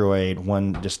asteroid,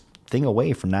 one just thing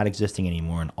away from not existing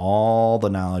anymore, and all the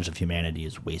knowledge of humanity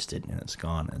is wasted, and it's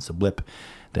gone. It's a blip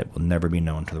that will never be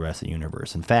known to the rest of the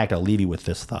universe. In fact, I'll leave you with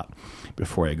this thought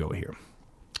before I go here.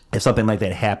 If something like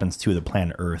that happens to the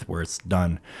planet Earth, where it's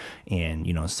done, and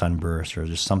sunburst or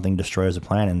just something destroys the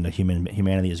planet, and the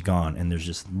humanity is gone, and there's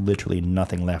just literally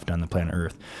nothing left on the planet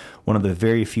Earth. One of the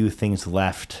very few things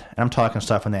left, and I'm talking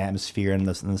stuff in the atmosphere and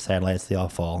the satellites, they all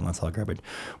fall, and that's all garbage.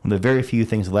 One of the very few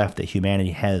things left that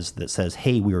humanity has that says,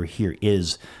 hey, we were here,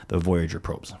 is the Voyager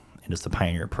probes. And it's the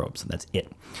Pioneer probes, and that's it.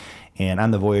 And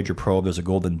on the Voyager probe, there's a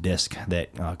golden disc that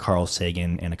Carl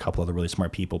Sagan and a couple other really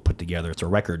smart people put together. It's a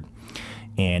record,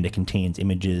 and it contains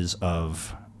images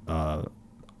of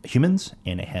humans,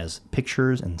 and it has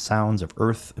pictures and sounds of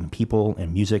Earth and people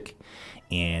and music,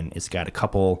 and it's got a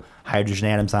couple hydrogen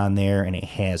atoms on there, and it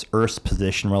has Earth's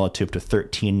position relative to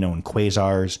 13 known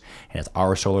quasars, and it's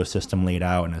our solar system laid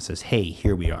out, and it says, hey,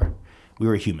 here we are. We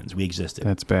were humans. We existed.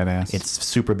 That's badass. It's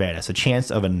super badass. The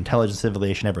chance of an intelligent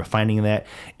civilization ever finding that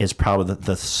is probably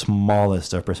the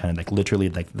smallest of percentage. Like literally,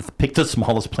 pick the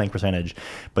smallest Planck percentage,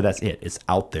 but that's it. It's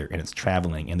out there and it's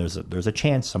traveling. And there's a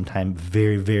chance sometime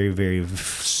very, very, very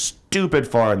stupid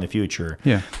far in the future.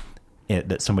 Yeah.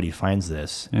 That somebody finds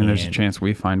this. And there's a chance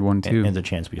we find one too. And there's a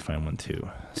chance we find one too.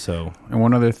 So. And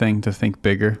one other thing to think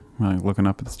bigger, like looking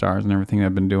up at the stars and everything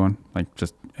I've been doing, like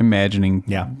just imagining,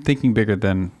 thinking bigger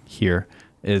than here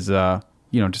is,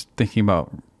 just thinking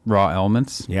about raw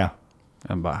elements. Yeah.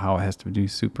 About how it has to do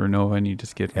supernova, and you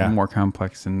just get more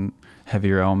complex and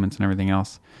heavier elements and everything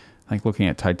else. Like looking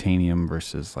at titanium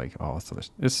versus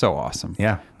it's so awesome.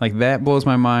 Yeah. Like that blows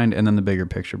my mind, and then the bigger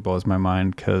picture blows my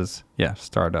mind because,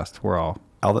 stardust, we're all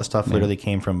that stuff literally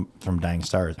came from dying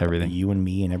stars. Everything. You and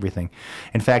me and everything.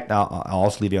 In fact, I'll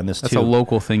also leave you on this too. That's a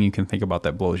local thing you can think about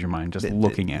that blows your mind, just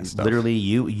looking at stuff. Literally,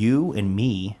 you and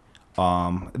me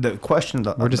The question...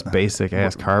 We're just basic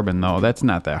ass carbon, though. That's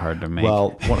not that hard to make.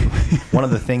 Well, one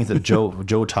of the things that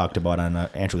Joe talked about on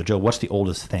Answer with Joe, what's the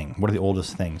oldest thing? What are the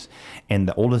oldest things? And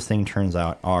the oldest thing turns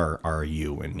out are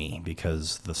you and me,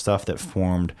 because the stuff that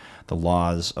formed the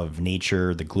laws of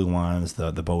nature, the gluons,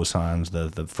 the bosons, the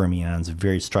fermions, the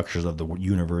various structures of the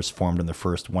universe formed in the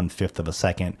first 1/5 of a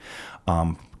second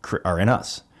are in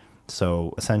us.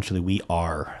 So essentially, we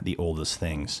are the oldest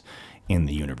things in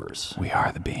the universe. We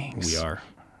are the beings. We are.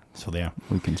 So yeah.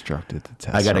 We constructed the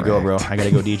test. I gotta go, bro. I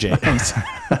gotta go, DJ.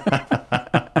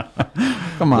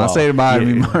 Come on, say goodbye to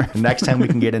me, Mark. Next time we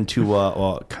can get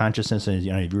into consciousness and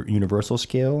universal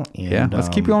scale. And, let's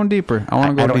keep going deeper. I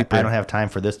want to go deeper. I don't have time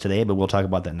for this today, but we'll talk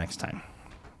about that next time.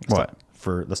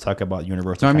 Let's talk about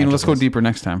universal. No, I mean, let's go deeper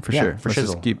next time for sure. For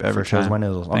shizzle. Just keep every time.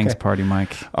 Thanks,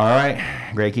 PartyMike. All right,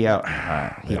 Grakey out. All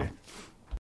right.